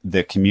making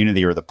the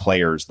community or the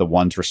players the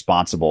ones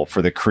responsible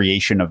for the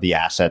creation of the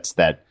assets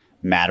that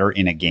matter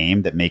in a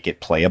game that make it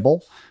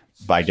playable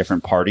by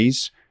different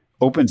parties,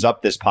 opens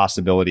up this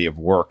possibility of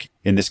work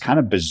in this kind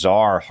of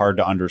bizarre, hard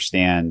to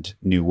understand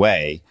new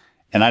way.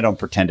 And I don't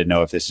pretend to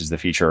know if this is the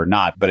future or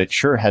not, but it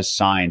sure has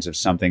signs of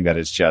something that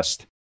is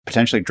just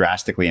potentially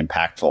drastically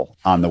impactful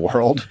on the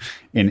world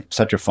in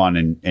such a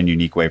fun and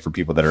unique way for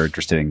people that are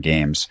interested in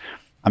games.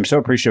 I'm so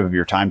appreciative of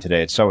your time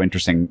today. It's so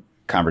interesting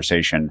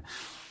conversation.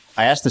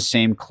 I asked the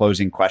same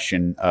closing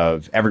question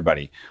of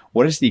everybody.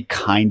 What is the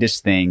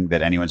kindest thing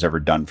that anyone's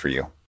ever done for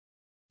you?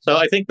 So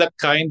I think the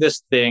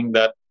kindest thing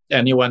that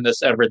anyone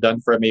has ever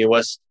done for me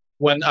was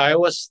when I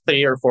was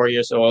 3 or 4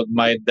 years old.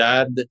 My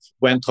dad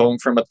went home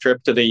from a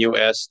trip to the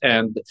US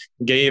and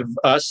gave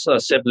us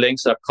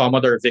siblings a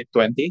Commodore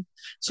VIC-20.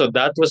 So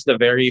that was the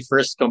very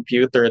first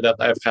computer that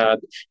I've had.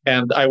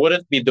 And I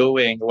wouldn't be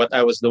doing what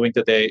I was doing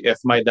today if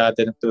my dad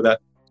didn't do that.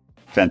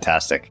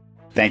 Fantastic.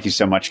 Thank you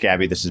so much,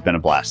 Gabby. This has been a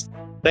blast.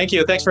 Thank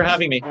you. Thanks for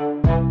having me.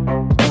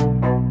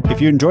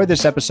 If you enjoyed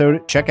this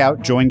episode, check out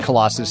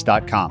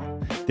joincolossus.com.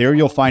 There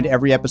you'll find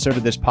every episode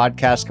of this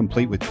podcast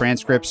complete with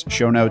transcripts,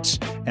 show notes,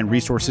 and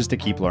resources to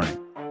keep learning.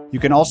 You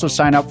can also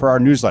sign up for our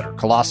newsletter,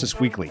 Colossus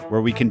Weekly,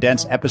 where we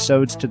condense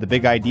episodes to the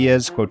big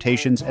ideas,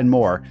 quotations, and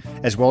more,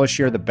 as well as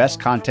share the best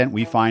content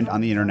we find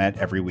on the internet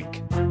every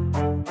week.